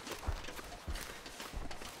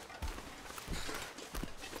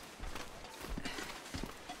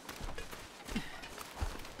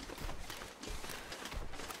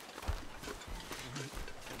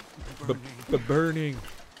 Burning.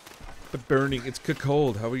 Burning. It's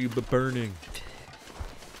cold. How are you burning?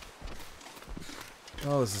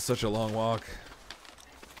 Oh, this is such a long walk.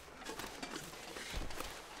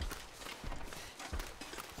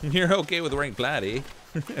 You're okay with wearing plaid, eh?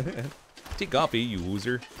 Take coffee, you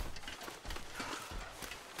loser.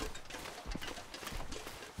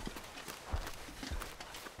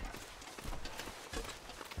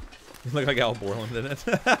 You look like Al Borland in it.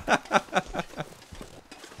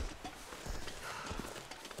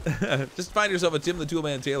 Just find yourself a Tim the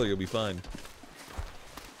Toolman Taylor, you'll be fine.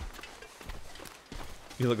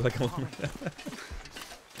 You look like a lumberjack.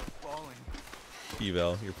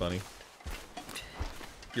 Eval, you're funny.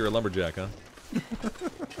 You're a lumberjack, huh?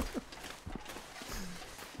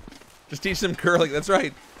 Just teach them curling. That's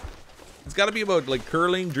right. It's got to be about like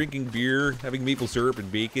curling, drinking beer, having maple syrup and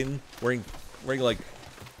bacon, wearing like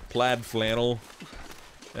plaid flannel,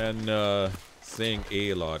 and saying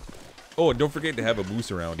A lot. Oh, and don't forget to have a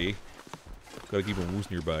moose around, eh? Gotta keep a moose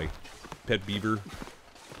nearby. Pet beaver.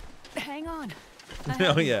 Hang on.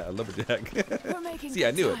 Oh yeah, a lumberjack. We're making See,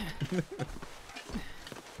 I knew it.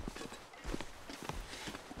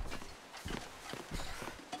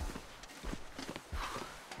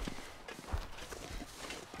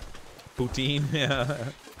 Poutine,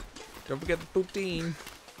 yeah. Don't forget the poutine.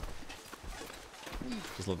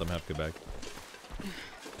 Just let them have Quebec.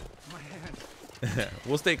 My hand.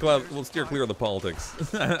 We'll steer clear of the politics.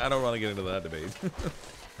 I don't want to get into that debate.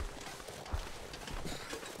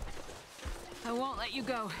 I won't let you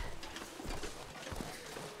go.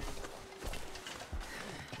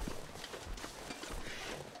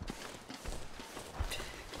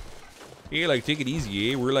 Hey, like, take it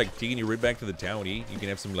easy, eh? We're like taking you right back to the town, eh? You can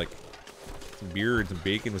have some like some beer and some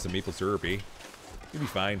bacon with some maple syrup, eh? You'll be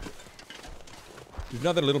fine. There's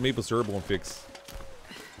nothing a little maple syrup won't fix.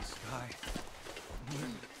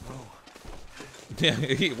 Yeah,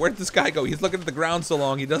 where'd this guy go? He's looking at the ground so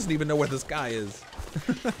long, he doesn't even know where this guy is.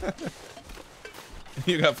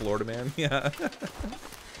 You got Florida Man? Yeah.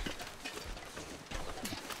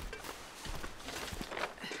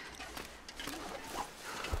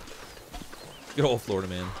 Good old Florida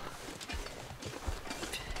Man.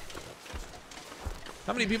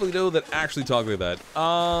 How many people do you know that actually talk like that?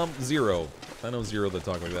 Zero. I know zero that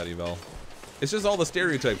talk like that, Evel. It's just all the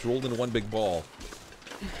stereotypes rolled into one big ball.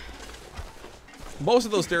 Most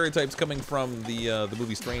of those stereotypes coming from the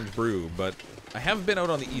movie Strange Brew, but I have been out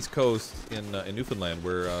on the East Coast in Newfoundland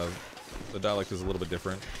where the dialect is a little bit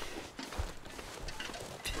different.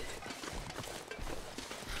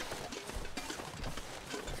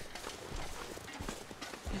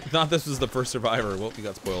 Thought this was the first survivor. Well, we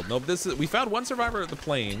got spoiled. Nope, we found one survivor at the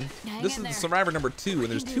plane. This is survivor number 2,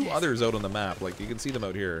 and there's 2 others out on the map. Like, you can see them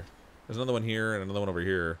out here. There's another one here and another one over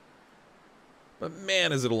here. But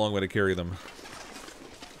man, is it a long way to carry them.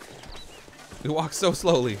 We walk so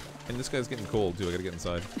slowly. And this guy's getting cold, too. I gotta get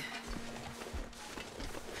inside.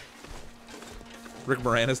 Rick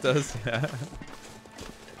Moranis does? Yeah.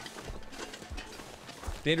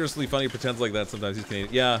 Dangerously Funny pretends like that sometimes. He's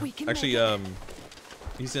Canadian. Yeah, actually,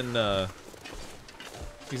 he's in a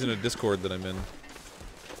Discord that I'm in.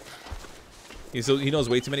 He knows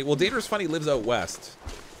way too many. Well, Dangerous Funny lives out west,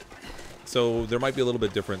 so there might be a little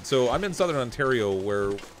bit different. So I'm in southern Ontario,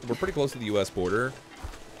 where we're pretty close to the U.S. border,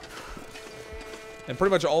 and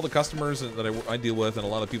pretty much all the customers that I deal with, and a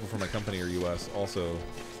lot of people from my company are U.S. also.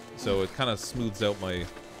 So it kind of smooths out my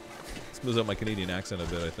Canadian accent a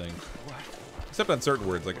bit, I think. Except on certain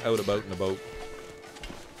words, like out, about, and about.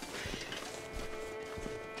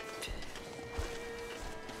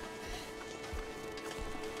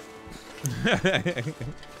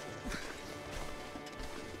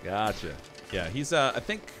 Gotcha. Yeah, he's I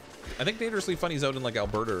think Dangerously Funny's out in like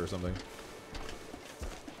Alberta or something.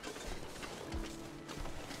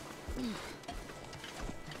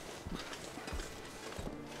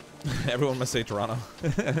 Everyone must say Toronto.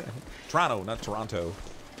 Toronto, not Toronto.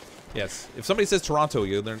 Yes. If somebody says Toronto,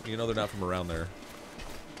 you know they're not from around there.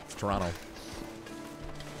 It's Toronto.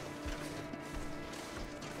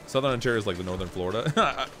 Southern Ontario is like the northern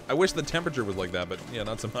Florida. I wish the temperature was like that, but yeah,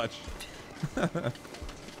 not so much.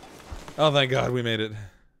 Oh, thank God we made it.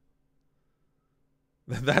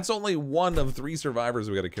 That's only one of 3 survivors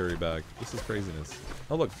we got to carry back. This is craziness.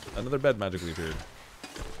 Oh, look. Another bed magically appeared.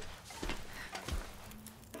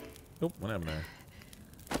 Nope, what happened there?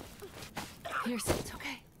 Here's it's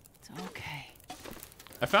okay. It's okay.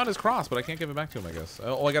 I found his cross, but I can't give it back to him, I guess.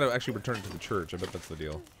 Oh, I gotta actually return it to the church. I bet that's the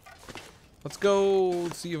deal. Let's go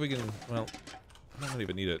see if we can... Well, I don't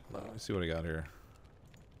even need it. Let me see what I got here.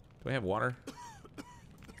 Do I have water?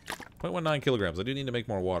 0.19 kilograms. I do need to make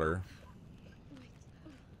more water.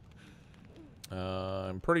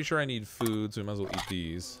 I'm pretty sure I need food, so we might as well eat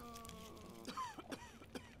these.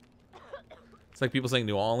 It's like people saying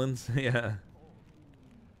New Orleans. Yeah.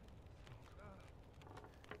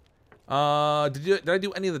 Did I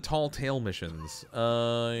do any of the tall tale missions?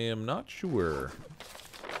 I am not sure.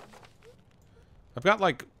 I've got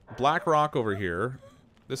like Black Rock over here.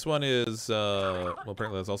 This one is well,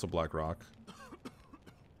 apparently that's also Black Rock.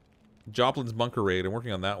 Joplin's Bunker Raid. I'm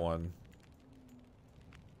working on that one.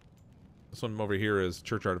 This one over here is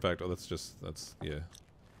Church Artifact. Oh, that's yeah.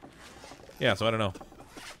 Yeah, so I don't know.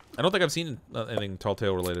 I don't think I've seen anything Tall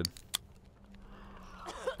Tale related.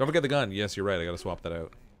 Don't forget the gun. Yes, you're right. I gotta swap that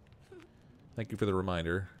out. Thank you for the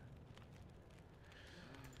reminder.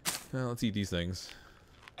 Well, let's eat these things.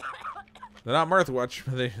 They're not Mouthwatch,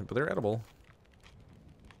 but they're edible.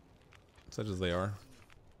 Such as they are.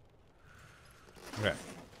 Okay.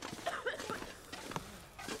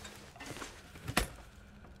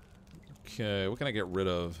 Okay, what can I get rid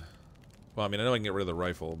of? Well, I mean, I know I can get rid of the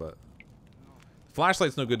rifle, but...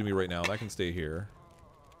 Flashlight's no good to me right now. That can stay here.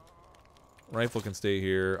 Rifle can stay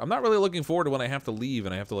here. I'm not really looking forward to when I have to leave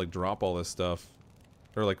and I have to, like, drop all this stuff.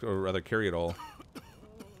 Or rather, carry it all.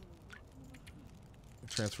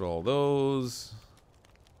 Transfer all those.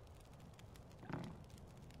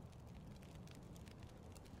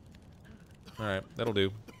 Alright, that'll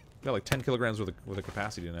do. Got like 10 kilograms with a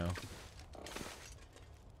capacity now.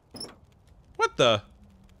 What the?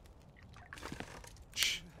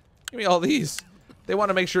 Shh. Give me all these. They want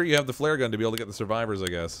to make sure you have the flare gun to be able to get the survivors, I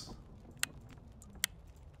guess.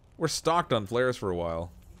 We're stocked on flares for a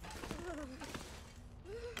while.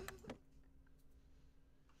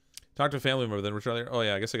 Talk to a family member, then return there. Oh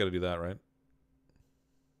yeah, I guess I gotta do that, right?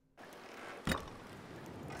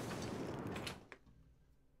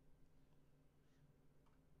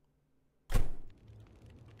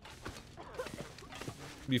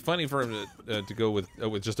 be funny for him to go with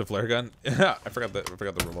just a flare gun. I forgot that. I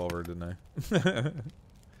forgot the revolver, didn't I?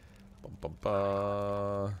 Bum, bum,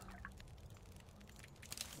 ba.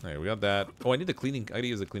 Alright, we got that. Oh, I need the cleaning. I gotta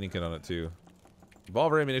use the cleaning kit on it too.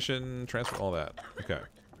 Revolver, ammunition, transfer, all that. Okay.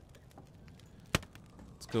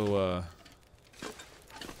 Let's go.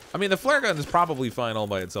 I mean, the flare gun is probably fine all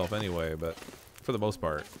by itself anyway, but for the most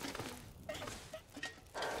part,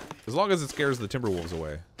 as long as it scares the Timberwolves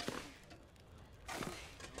away.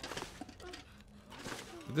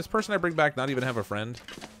 Did this person I bring back not even have a friend?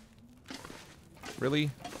 Really?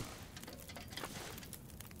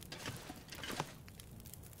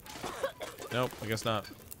 Nope, I guess not.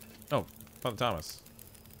 Oh, Father Thomas.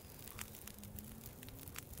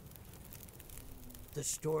 The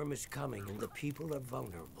storm is coming and the people are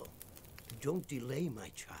vulnerable. Don't delay, my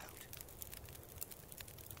child.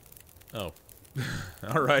 Oh.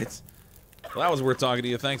 Alright. Well, that was worth talking to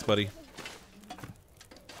you. Thanks, buddy.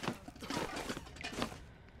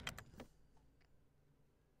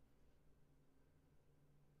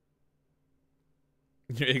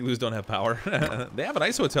 Your igloos don't have power. They have an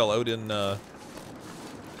ice hotel out in, it's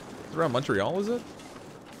around Montreal, is it?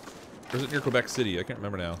 Or is it near Quebec City? I can't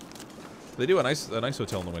remember now. They do an ice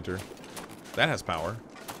hotel in the winter. That has power.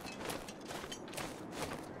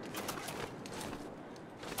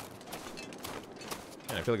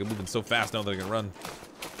 Man, I feel like I'm moving so fast now that I can run.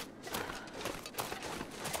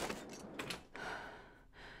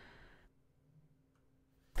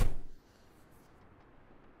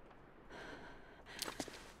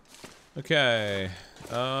 Okay.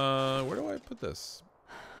 Where do I put this?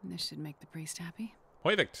 This should make the priest happy.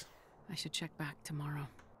 Hoivict. I should check back tomorrow.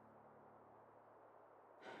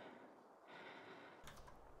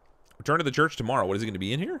 Return to the church tomorrow. What is he going to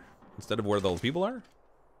be in here? Instead of where those people are?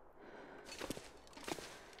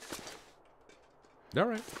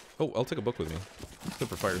 Alright. Oh, I'll take a book with me. Good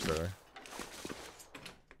for fire starter.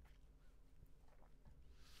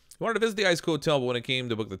 He wanted to visit the Ice Hotel, but when it came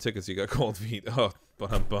to book the tickets, he got cold feet. Oh,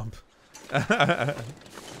 bump.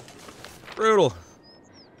 Brutal.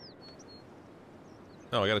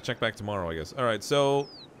 Oh, I gotta check back tomorrow, I guess. Alright, so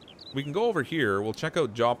we can go over here. We'll check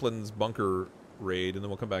out Joplin's bunker raid, and then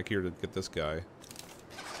we'll come back here to get this guy.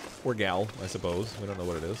 Or gal, I suppose. We don't know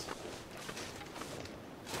what it is.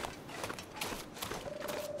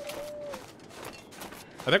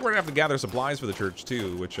 I think we're gonna have to gather supplies for the church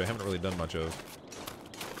too, which I haven't really done much of.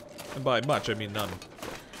 And by much, I mean none.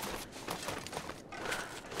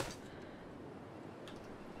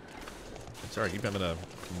 Sorry, I keep having to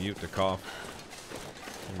mute to cough.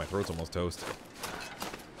 I think my throat's almost toast.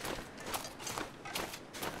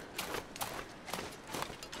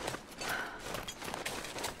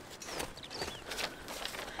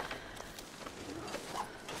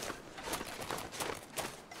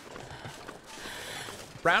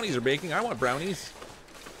 Brownies are baking. I want brownies.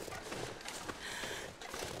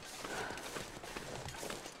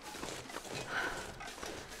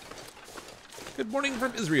 Good morning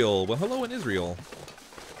from Israel. Well, hello in Israel.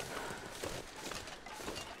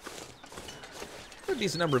 A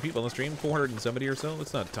decent number of people on the stream. 470 or so.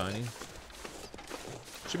 That's not tiny.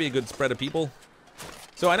 Should be a good spread of people.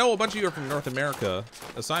 So I know a bunch of you are from North America.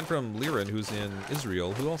 Aside from Liren, who's in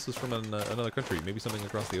Israel, who else is from another country? Maybe something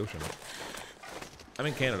across the ocean. I'm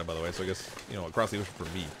in Canada, by the way, so I guess, you know, across the ocean for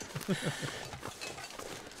me.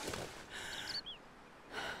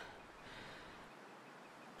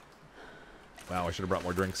 Wow, I should have brought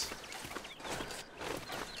more drinks.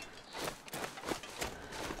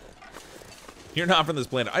 You're not from this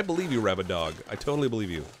planet. I believe you, Rabbit Dog. I totally believe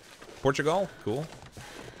you. Portugal? Cool.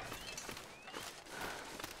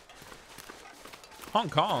 Hong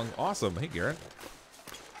Kong? Awesome. Hey, Garrett.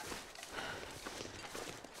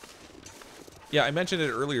 Yeah, I mentioned it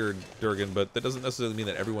earlier, Durgan, but that doesn't necessarily mean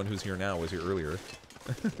that everyone who's here now was here earlier.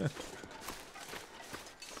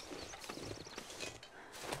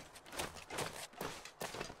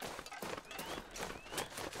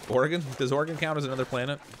 Oregon? Does Oregon count as another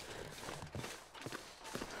planet?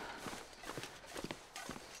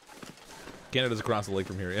 Canada's across the lake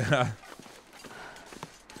from here, yeah.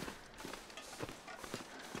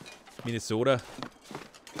 Minnesota.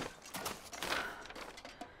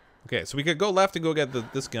 Okay, so we could go left and go get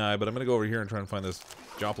this guy, but I'm gonna go over here and try and find this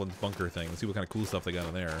Joplin bunker thing and see what kind of cool stuff they got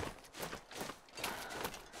in there.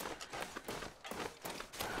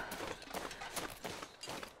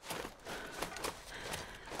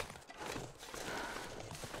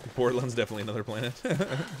 Portland's definitely another planet.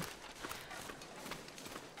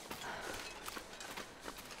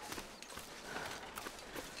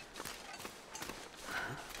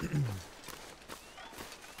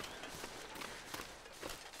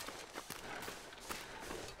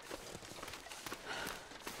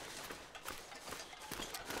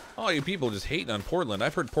 All you people just hating on Portland.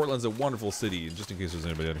 I've heard Portland's a wonderful city, just in case there's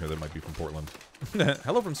anybody out here that might be from Portland.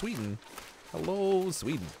 Hello from Sweden. Hello,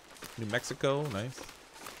 Sweden. New Mexico, nice.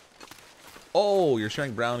 Oh, you're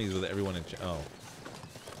sharing brownies with everyone in oh.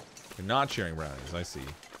 You're not sharing brownies, I see.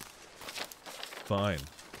 Fine.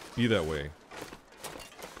 Be that way.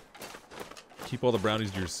 Keep all the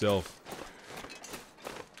brownies to yourself.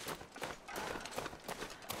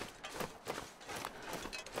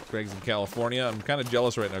 Greg's in California. I'm kind of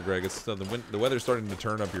jealous right now, Greg. It's the weather's starting to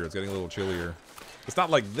turn up here. It's getting a little chillier. It's not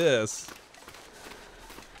like this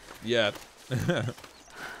yet, but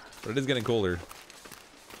it is getting colder.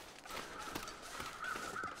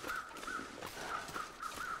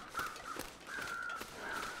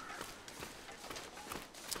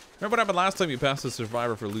 Remember what happened last time you passed the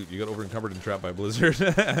survivor for loot? You got over encumbered and trapped by Blizzard.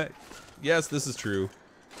 Yes, this is true,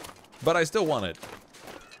 but I still want it.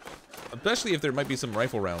 Especially if there might be some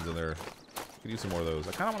rifle rounds in there. Could use some more of those.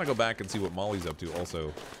 I kind of want to go back and see what Molly's up to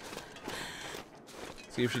also.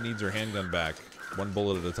 See if she needs her handgun back. One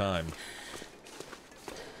bullet at a time.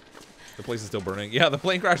 The place is still burning. Yeah, the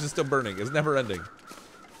plane crash is still burning. It's never ending.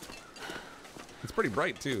 It's pretty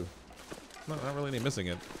bright too. Not really any missing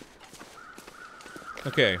it.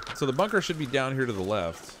 Okay, so the bunker should be down here to the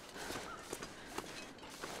left.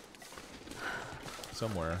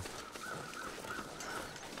 Somewhere.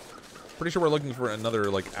 Pretty sure we're looking for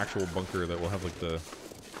another, like, actual bunker that will have, like, the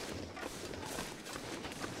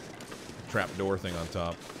trap door thing on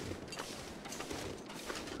top.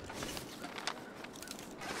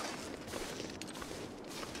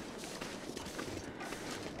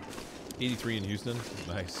 '83 in Houston.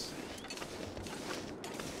 Nice.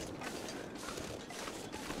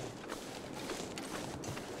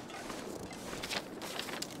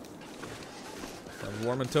 Sounds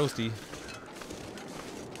warm and toasty.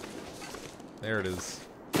 There it is.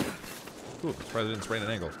 Ooh, surprised I didn't spray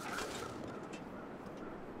an angle.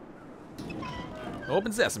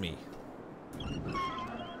 Open sesame.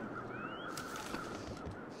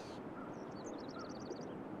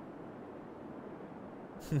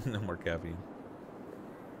 No more caffeine.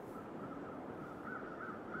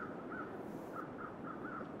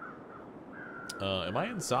 Am I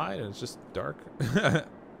inside and it's just dark?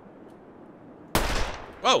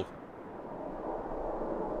 Whoa!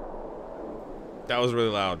 That was really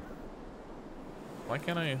loud. Why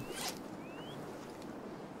can't I?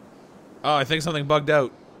 Oh, I think something bugged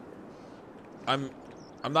out. I'm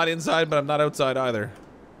not inside, but I'm not outside either.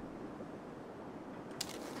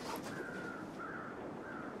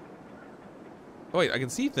 Oh, wait, I can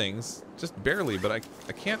see things, just barely, but I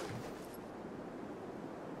can't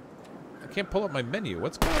pull up my menu.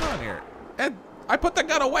 What's going on here? Ed, I put the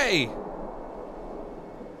gun away.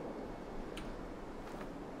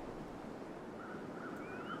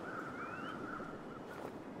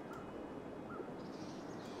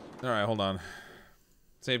 All right, hold on.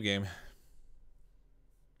 Save game.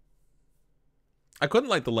 I couldn't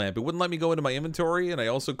light the lamp. It wouldn't let me go into my inventory, and I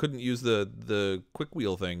also couldn't use the quick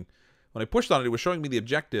wheel thing. When I pushed on it, it was showing me the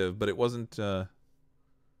objective, but it wasn't. Oh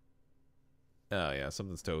yeah,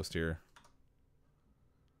 something's toast here.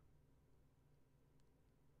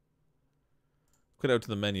 Quit out to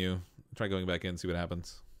the menu. Try going back in, see what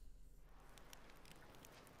happens.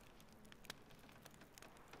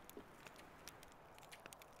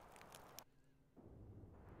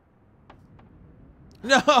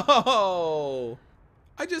 No!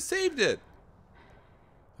 I just saved it.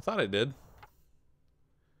 I thought I did.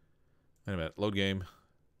 Wait a minute. Load game.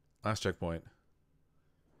 Last checkpoint.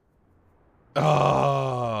 Oh,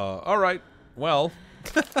 all right. Well,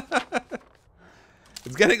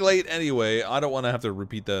 it's getting late anyway. I don't want to have to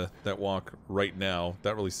repeat that walk right now.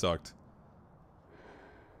 That really sucked.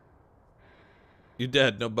 You're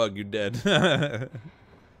dead. No bug. You're dead.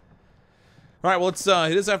 All right, well,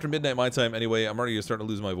 it is after midnight my time anyway. I'm already starting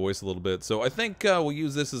to lose my voice a little bit, so I think we'll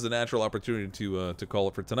use this as a natural opportunity to call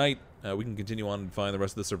it for tonight. We can continue on and find the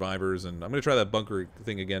rest of the survivors, and I'm gonna try that bunker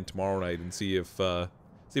thing again tomorrow night and see if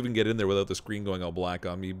we can get in there without the screen going all black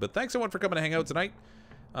on me. But thanks everyone for coming to hang out tonight.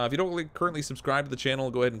 If you don't currently subscribe to the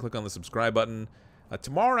channel, go ahead and click on the subscribe button.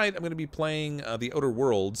 Tomorrow night I'm going to be playing The Outer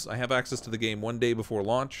Worlds. I have access to the game one day before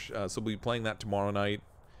launch, so we'll be playing that tomorrow night.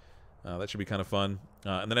 That should be kind of fun.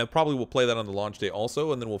 And then I probably will play that on the launch day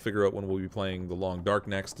also, and then we'll figure out when we'll be playing The Long Dark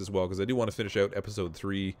next as well, because I do want to finish out episode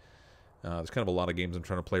 3. There's kind of a lot of games I'm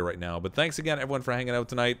trying to play right now. But thanks again, everyone, for hanging out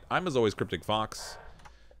tonight. I'm, as always, CrypticFox.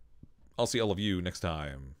 I'll see all of you next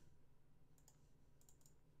time.